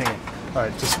me hanging. All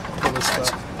right, just pull this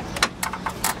up.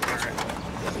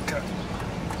 Okay.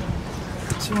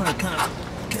 So you want to kind of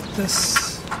get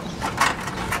this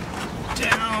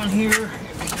down here. Here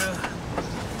we go.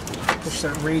 Push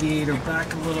that radiator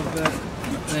back a little bit.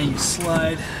 And then you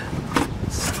slide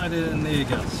it in. There you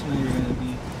go. So you're gonna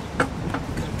be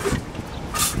get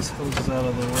these hoses out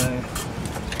of the way.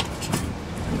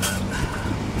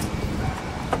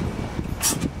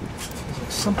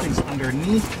 Something's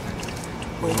underneath.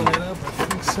 Open it up. I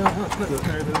think so.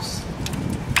 There it is.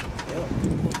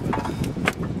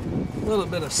 A little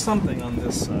bit of something on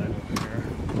this side over here.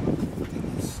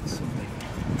 Something.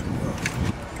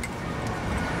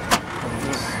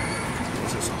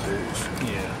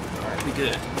 Yeah. Alright, be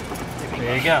good.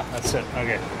 There you go. That's it.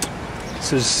 Okay.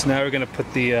 So now we're going to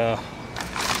put the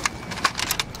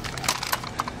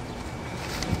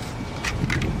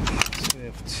so we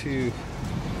have two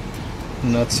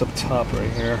nuts up top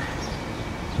right here.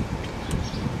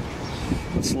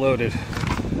 It's loaded.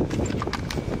 Now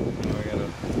I gotta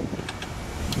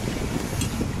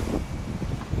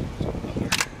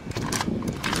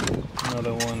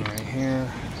another one right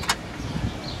here.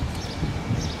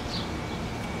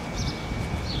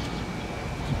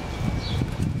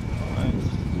 Alright.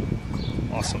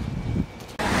 Awesome.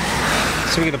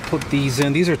 So we're gonna put these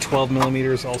in. These are 12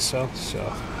 millimeters also,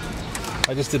 so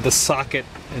I just did the socket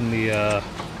in the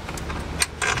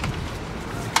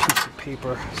piece of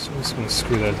paper, so I'm just going to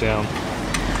screw that down.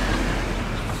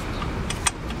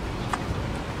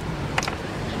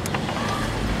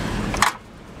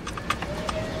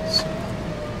 So,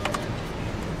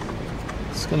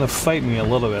 it's going to fight me a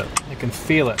little bit. I can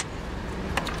feel it.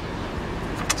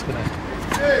 It's going to...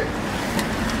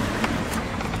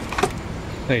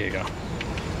 There you go.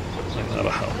 That'll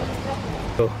help.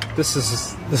 So this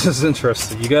is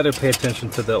interesting. You got to pay attention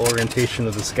to the orientation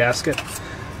of this gasket.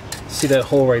 See that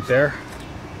hole right there?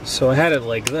 So I had it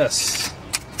like this,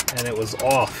 and it was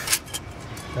off,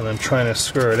 and I'm trying to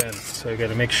screw it in. So you got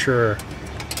to make sure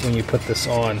when you put this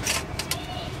on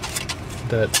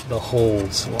that the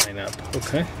holes line up.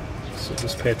 Okay, so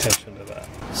just pay attention to that.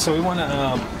 So we want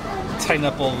to tighten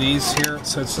up all these here.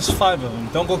 So it's just 5 of them.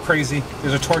 Don't go crazy.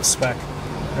 There's a torque spec,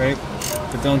 right?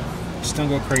 But just don't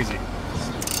go crazy.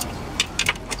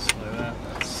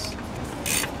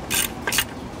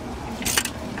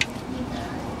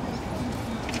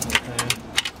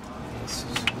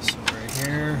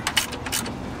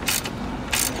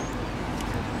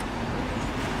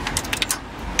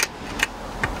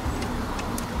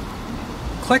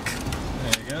 Click.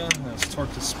 There you go. That's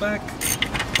torque to spec.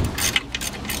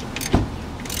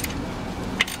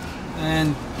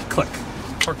 And click.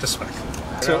 Torque to spec.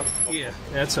 So yeah,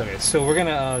 that's okay. So we're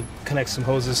gonna connect some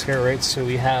hoses here, right? So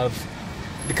we have,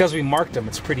 because we marked them,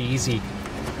 it's pretty easy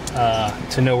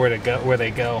to know where to go, where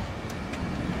they go.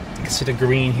 You can see the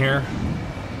green here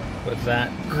with that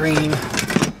green.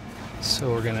 So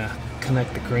we're gonna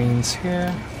connect the greens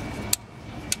here.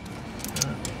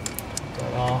 Put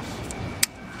that off.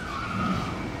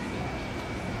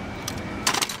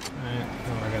 Alright,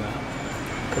 and we're gonna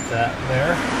put that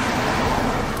there.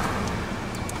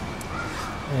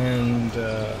 And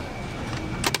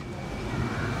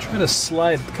try to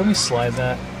slide. Can we slide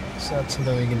that? Is that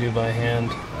something we can do by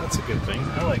hand? That's a good thing.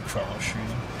 I like troubleshooting.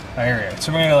 Alright, here we go.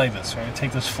 So we're gonna go like this, right?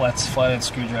 Take this flathead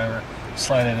screwdriver,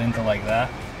 slide it into like that,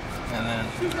 and then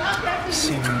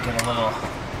see if we can get a little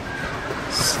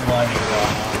sliding going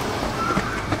on.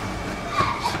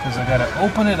 Because I gotta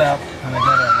open it up and I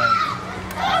gotta like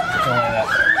go like that.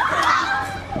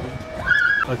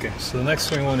 Okay, so the next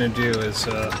thing I want to do is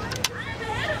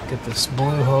get this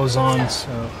blue hose on.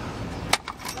 So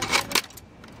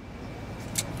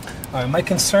Alright, my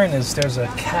concern is there's a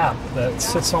cap that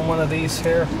sits on one of these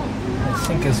here. I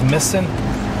think is missing.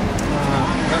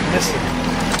 Not missing.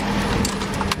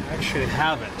 I actually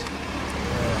have it.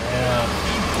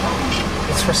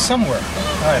 It's for somewhere.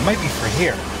 Alright, it might be for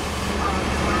here.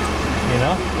 You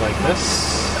know, like this.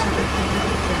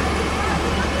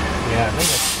 Yeah, I think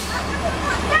it's...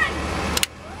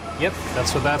 Yep,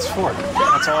 that's what that's for.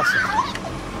 That's awesome.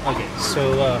 Okay,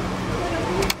 so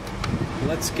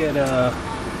let's get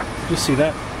you see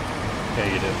that? Yeah,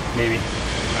 you do. Maybe.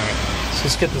 Alright. So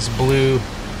let's get this blue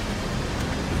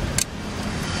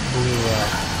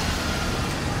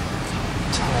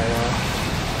tile.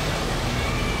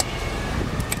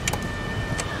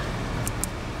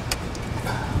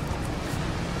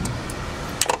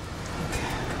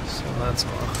 That's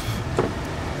off.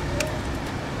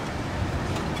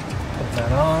 Put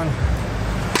that on.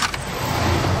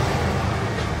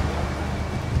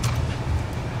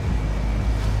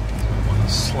 I want to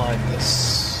slide this.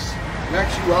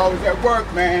 Next, you always at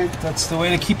work, man. That's the way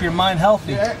to keep your mind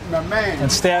healthy. Yeah, my man.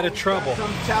 And stay out of trouble.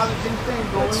 Some challenging thing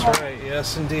going on. That's right.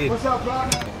 Yes, indeed. What's up,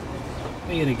 brother?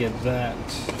 I'm gonna get that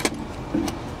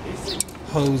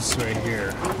hose right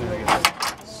here.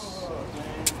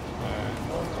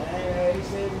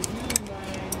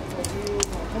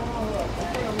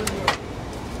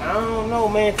 I don't know,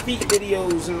 man. Feet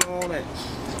videos and all that.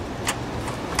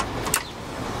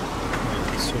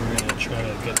 So we're gonna try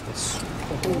to get this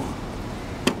purple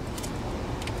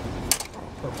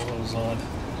hose on.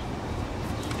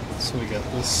 So we got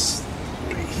this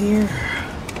right here.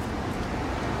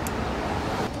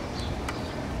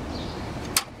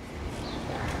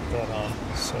 That on.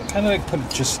 So kind of like put it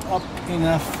just up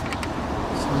enough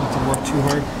so not to work too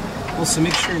hard. Also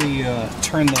make sure we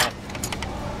turn that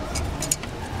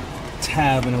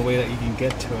tab in a way that you can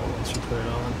get to it once you put it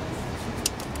on.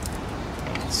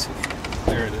 Let's see.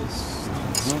 There it is.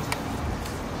 Oh,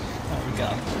 we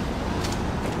got it.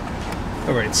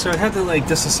 Alright, so I had to like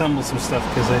disassemble some stuff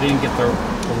because I didn't get the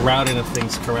routing of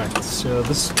things correct. So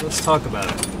let's talk about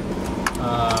it.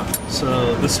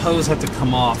 So this hose had to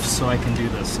come off so I can do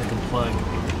this. I can plug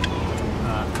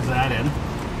that in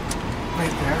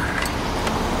right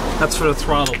there. That's for the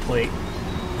throttle plate.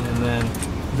 And then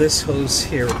this hose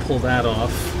here, pull that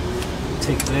off.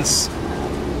 Take this,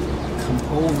 come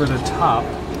over the top,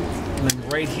 and then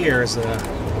right here is a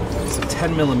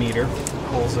 10 millimeter,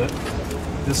 holds it.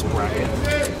 This bracket.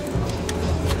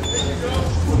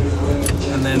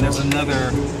 And then there's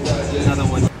another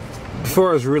one. Before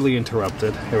I was really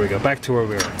interrupted, here we go, back to where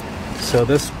we were. So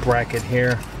this bracket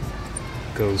here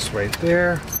goes right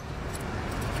there.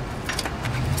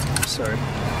 Sorry.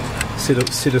 See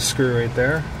the screw right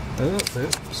there? Oh,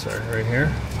 sorry, right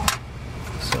here.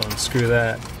 So unscrew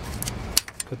that,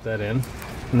 put that in.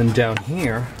 And then down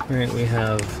here, right, we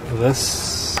have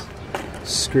this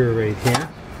screw right here.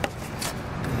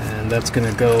 And that's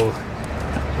gonna go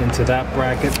into that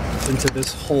bracket, into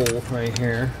this hole right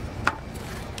here.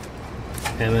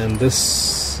 And then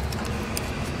this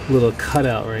little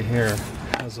cutout right here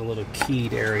has a little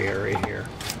keyed area right here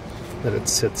that it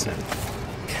sits in.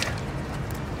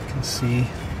 You can see,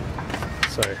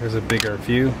 sorry, here's a bigger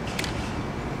view.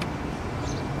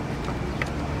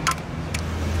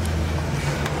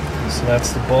 So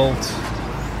that's the bolt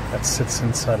that sits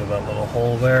inside of that little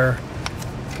hole there.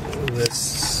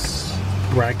 This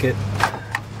bracket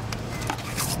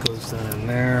goes down in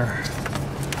there,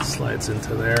 slides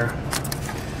into there.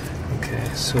 Okay,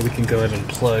 so we can go ahead and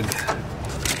plug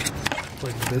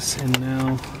this in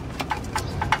now.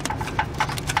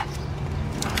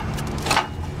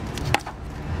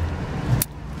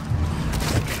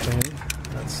 Okay,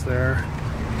 that's there.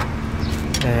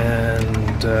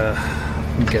 And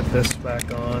get this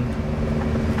back on.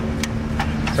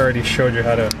 I already showed you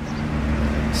how to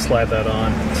slide that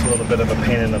on. It's a little bit of a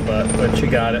pain in the butt, but you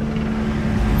got it.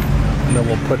 And then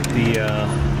we'll put the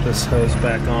this hose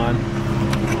back on.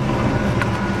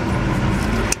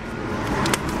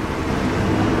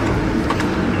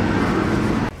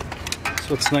 So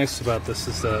what's nice about this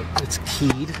is that it's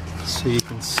keyed, so you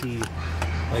can see,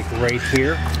 like right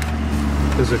here,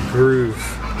 there's a groove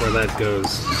where that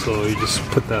goes. So you just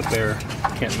put that there,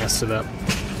 can't mess it up.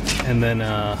 And then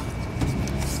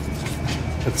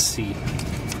let's see.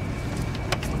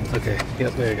 Okay,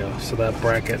 yep, there you go. So that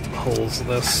bracket holds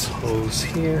this hose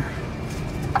here.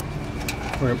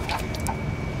 Where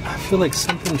I feel like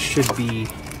something should be,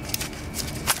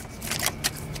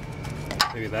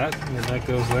 maybe that, and that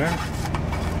goes there.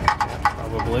 Yeah,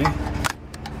 probably.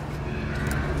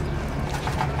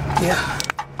 Yeah.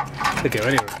 Okay,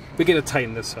 anyway, we gotta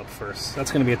tighten this up first.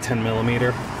 That's gonna be a 10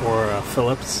 millimeter or a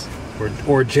Phillips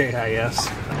or JIS.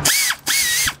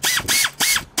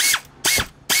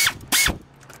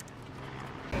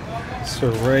 So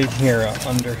right here,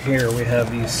 under here, we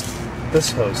have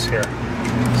this hose here.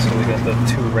 So we got the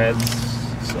two reds.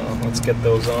 So let's get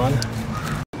those on.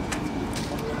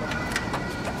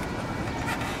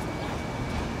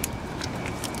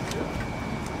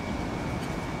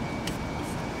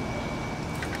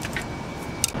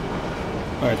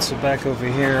 All right, so back over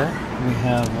here, we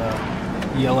have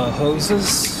yellow hoses.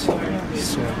 So get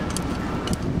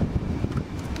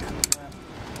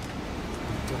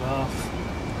it off.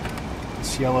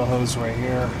 This yellow hose right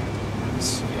here.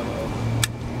 This yellow.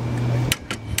 Okay.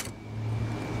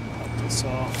 Pop this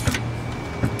off.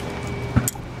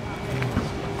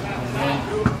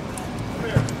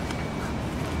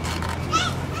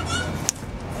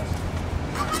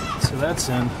 So that's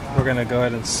in. We're gonna go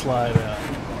ahead and slide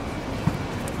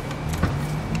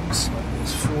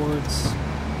this forwards.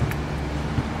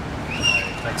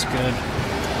 That's good.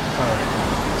 Alright,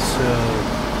 so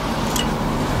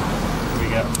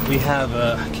we have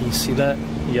can you see that?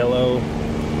 Yellow.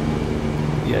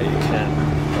 Yeah, you can.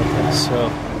 Okay, so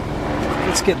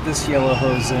let's get this yellow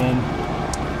hose in.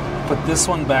 Put this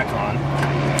one back on.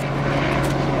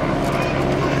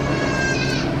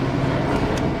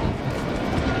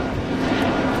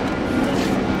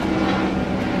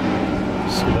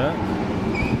 See that?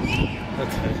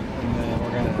 Okay, and then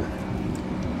we're gonna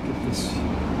get this.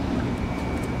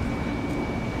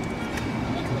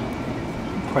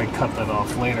 Probably cut that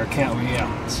off later, can't we? Yeah.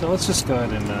 So let's just go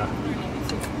ahead and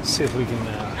see if we can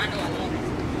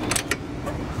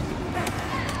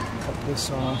cut this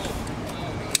off.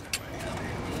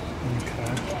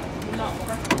 Okay.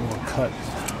 And we'll cut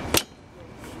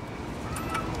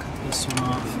this one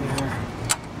off here.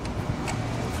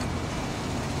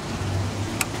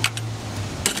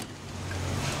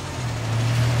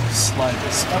 Slide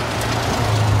this up.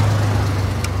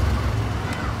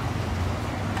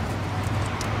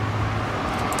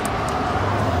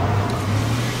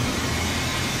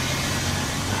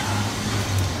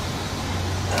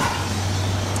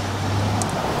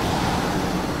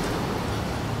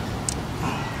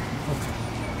 Okay.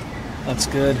 That's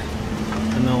good.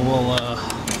 And then we'll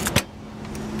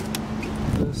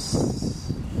get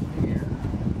this here.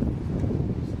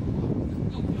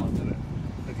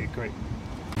 Okay, great.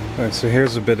 Alright, so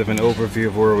here's a bit of an overview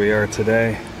of where we are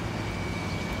today.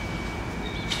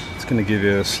 It's going to give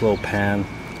you a slow pan.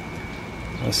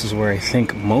 This is where I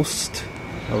think most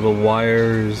of the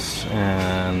wires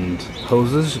and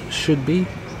hoses should be.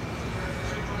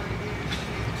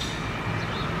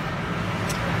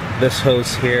 This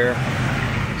hose here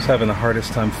is having the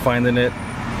hardest time finding it.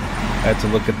 I had to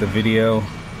look at the video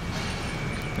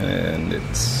and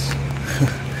it's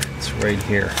it's right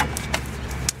here.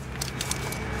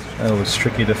 Oh, it's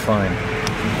tricky to find.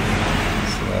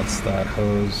 So that's that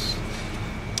hose.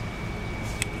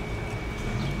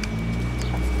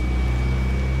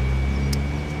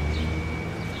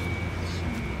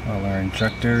 All our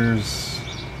injectors.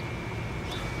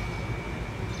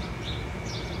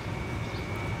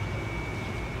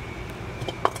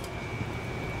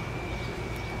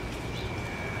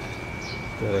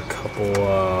 Got a couple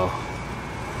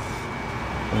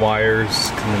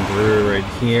wires coming through right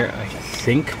here. I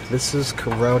think this is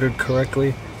routed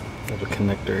correctly. We have a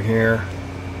connector here.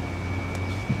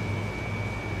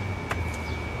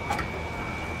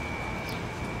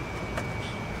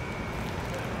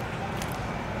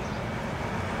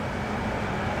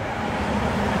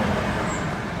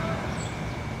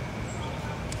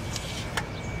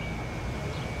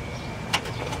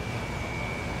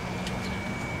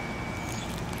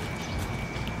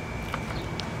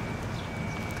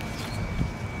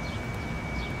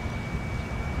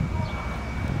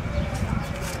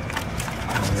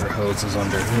 Hose is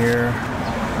under here.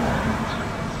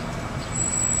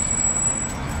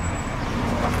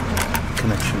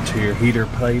 Connection to your heater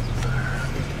pipe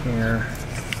right here.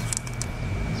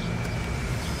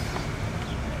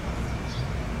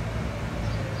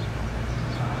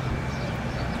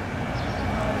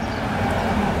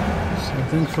 So I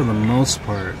think for the most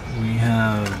part we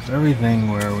have everything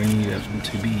where we need it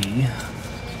to be.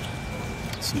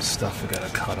 Some stuff we gotta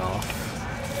cut off.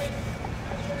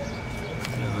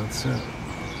 That's it.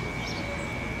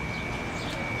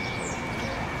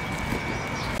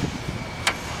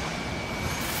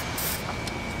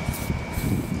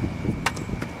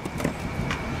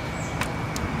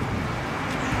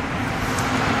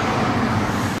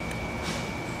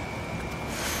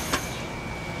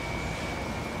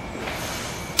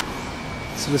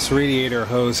 So this radiator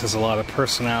hose has a lot of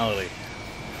personality.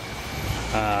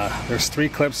 There's 3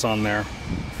 clips on there,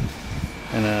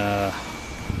 and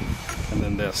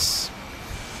then this.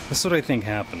 This is what I think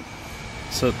happened.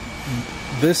 So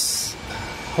this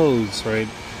hose, right?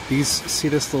 See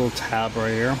this little tab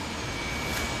right here?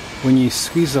 When you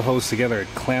squeeze the hose together, it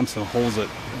clamps and holds it.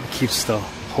 It keeps the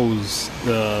hose,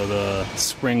 the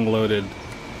spring-loaded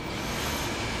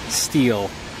steel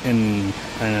in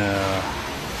an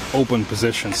open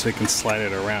position so you can slide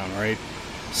it around, right?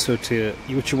 So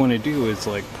what you want to do is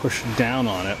like push down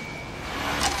on it.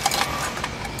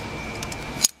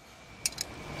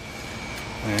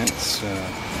 And it's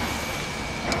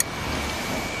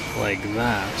like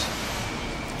that.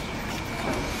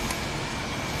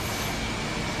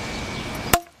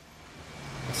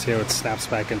 See how it snaps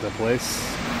back into place?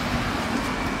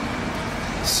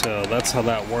 So that's how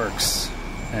that works.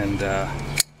 And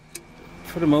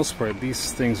for the most part,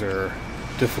 these things are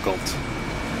difficult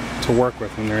to work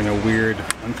with when they're in a weird,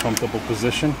 uncomfortable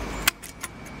position.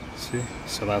 See?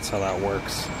 So that's how that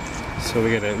works. So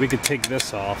we could take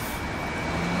this off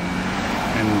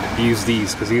and use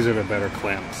these, because these are the better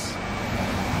clamps.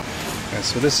 Okay,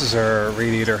 so this is our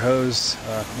radiator hose.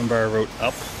 Remember I wrote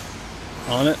up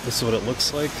on it? This is what it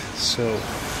looks like. So you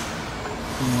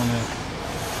want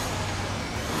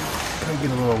to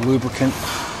get a little lubricant.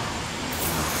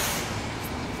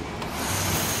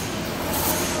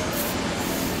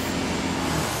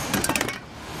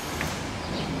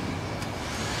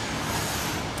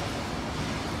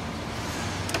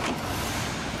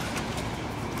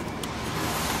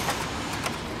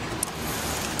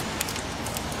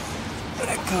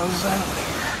 It goes out there.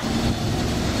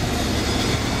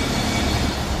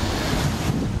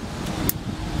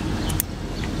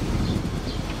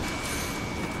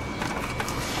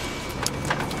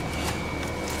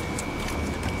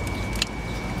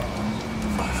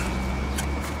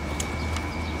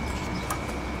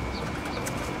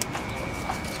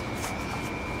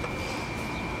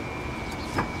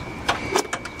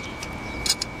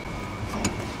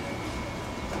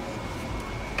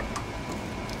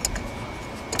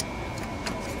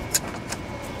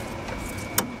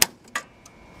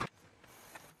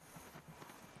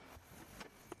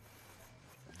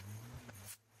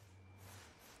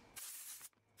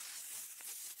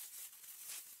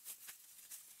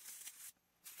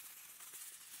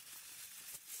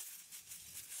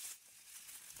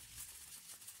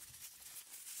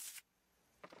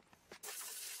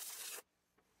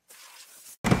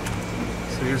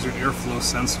 So here's your airflow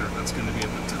sensor that's going to be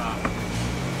at the top.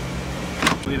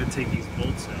 We need to take these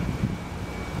bolts in.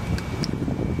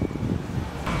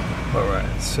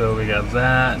 Alright, so we got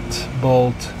that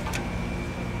bolt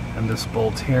and this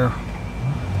bolt here.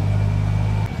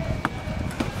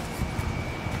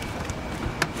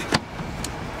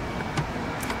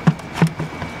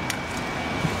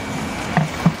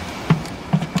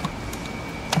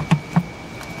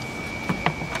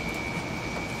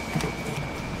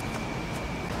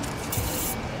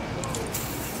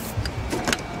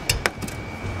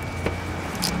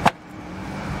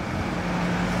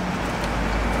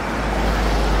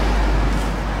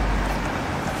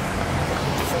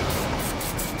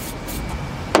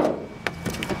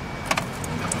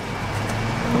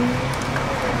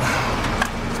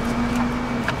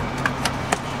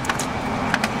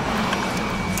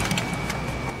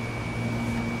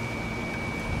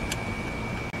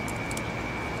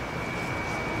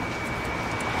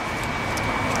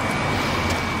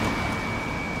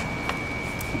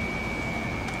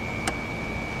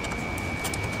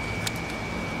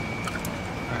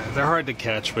 They're hard to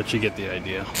catch, but you get the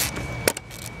idea.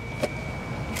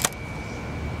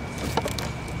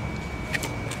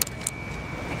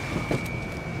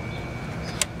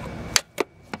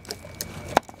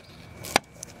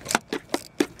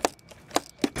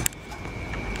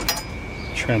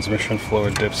 Transmission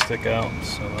fluid dipstick out,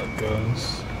 so that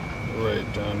goes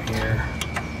right down here.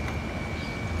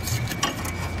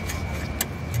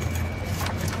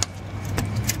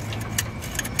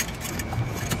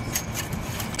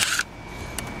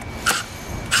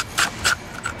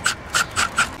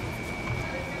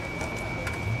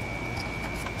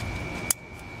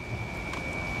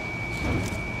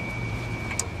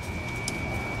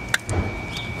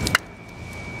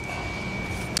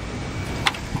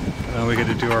 Now we got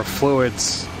to do our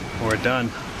fluids when we're done.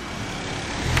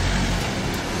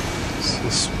 So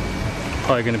this is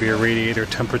probably going to be a radiator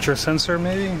temperature sensor,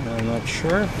 maybe? I'm not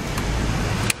sure.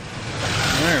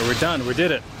 Alright, we're done. We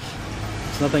did it.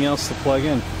 There's nothing else to plug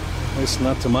in. At least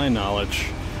not to my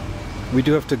knowledge. We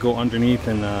do have to go underneath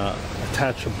and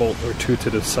attach a bolt or two to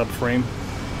the subframe,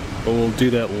 but we'll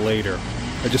do that later.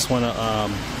 I just want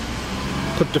to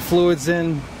put the fluids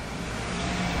in,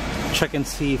 check and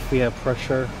see if we have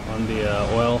pressure on the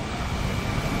oil,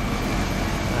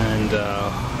 and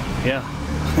yeah,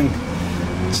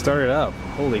 Start it up.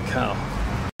 Holy cow.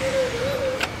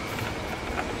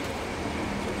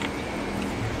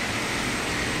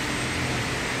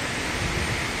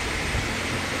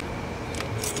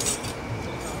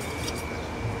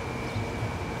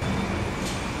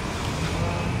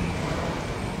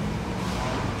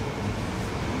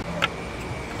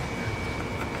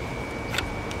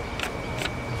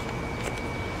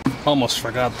 Almost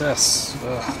forgot this.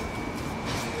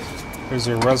 There's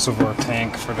a reservoir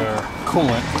tank for the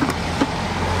coolant.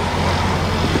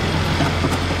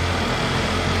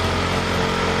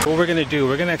 What we're going to do,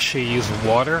 we're going to actually use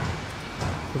water.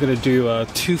 We're going to do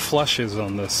 2 flushes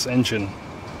on this engine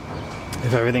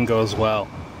if everything goes well.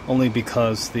 Only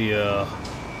because there's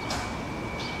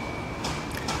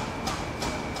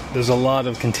a lot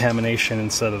of contamination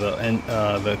inside of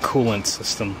the coolant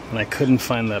system, and I couldn't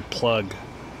find that plug,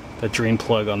 that drain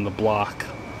plug on the block.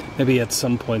 Maybe at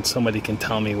some point somebody can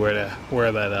tell me where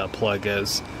that plug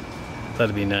is.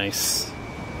 That'd be nice.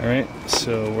 Alright,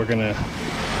 so we're gonna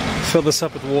fill this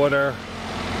up with water,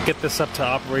 get this up to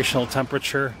operational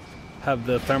temperature, have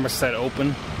the thermostat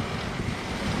open,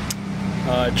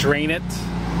 drain it,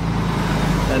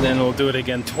 and then we'll do it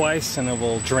again twice, and then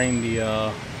we'll drain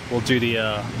the, we'll do the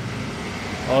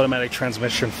automatic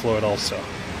transmission fluid also.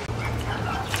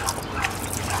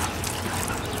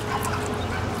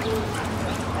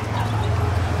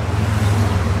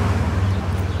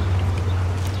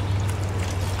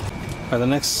 The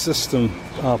next system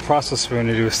process we're going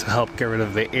to do is to help get rid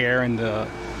of the air in the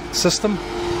system.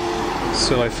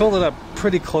 So I filled it up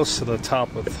pretty close to the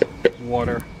top with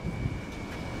water.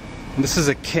 And this is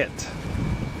a kit.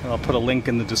 I'll put a link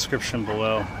in the description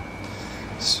below.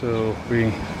 So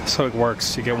it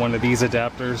works. You get one of these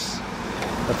adapters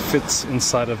that fits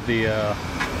inside of the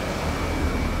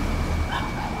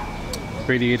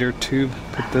radiator tube.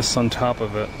 Put this on top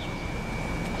of it.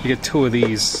 You get 2 of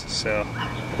these, so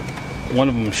one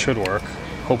of them should work,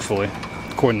 hopefully.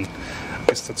 According, I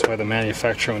guess that's why the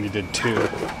manufacturer only did 2.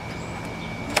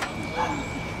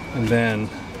 And then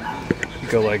you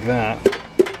go like that.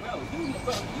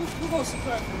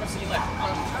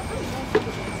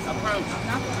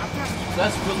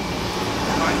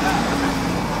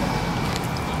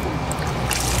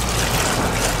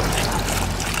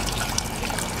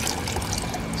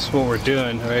 So what we're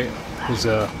doing, right, is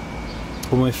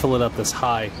when we fill it up this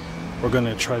high, we're going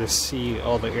to try to see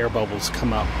all the air bubbles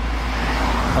come up.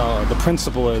 The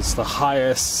principle is the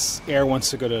highest air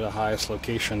wants to go to the highest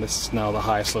location. This is now the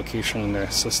highest location in the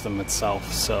system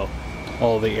itself, so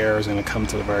all the air is going to come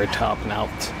to the very top and out.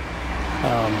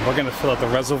 We're going to fill out the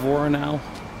reservoir now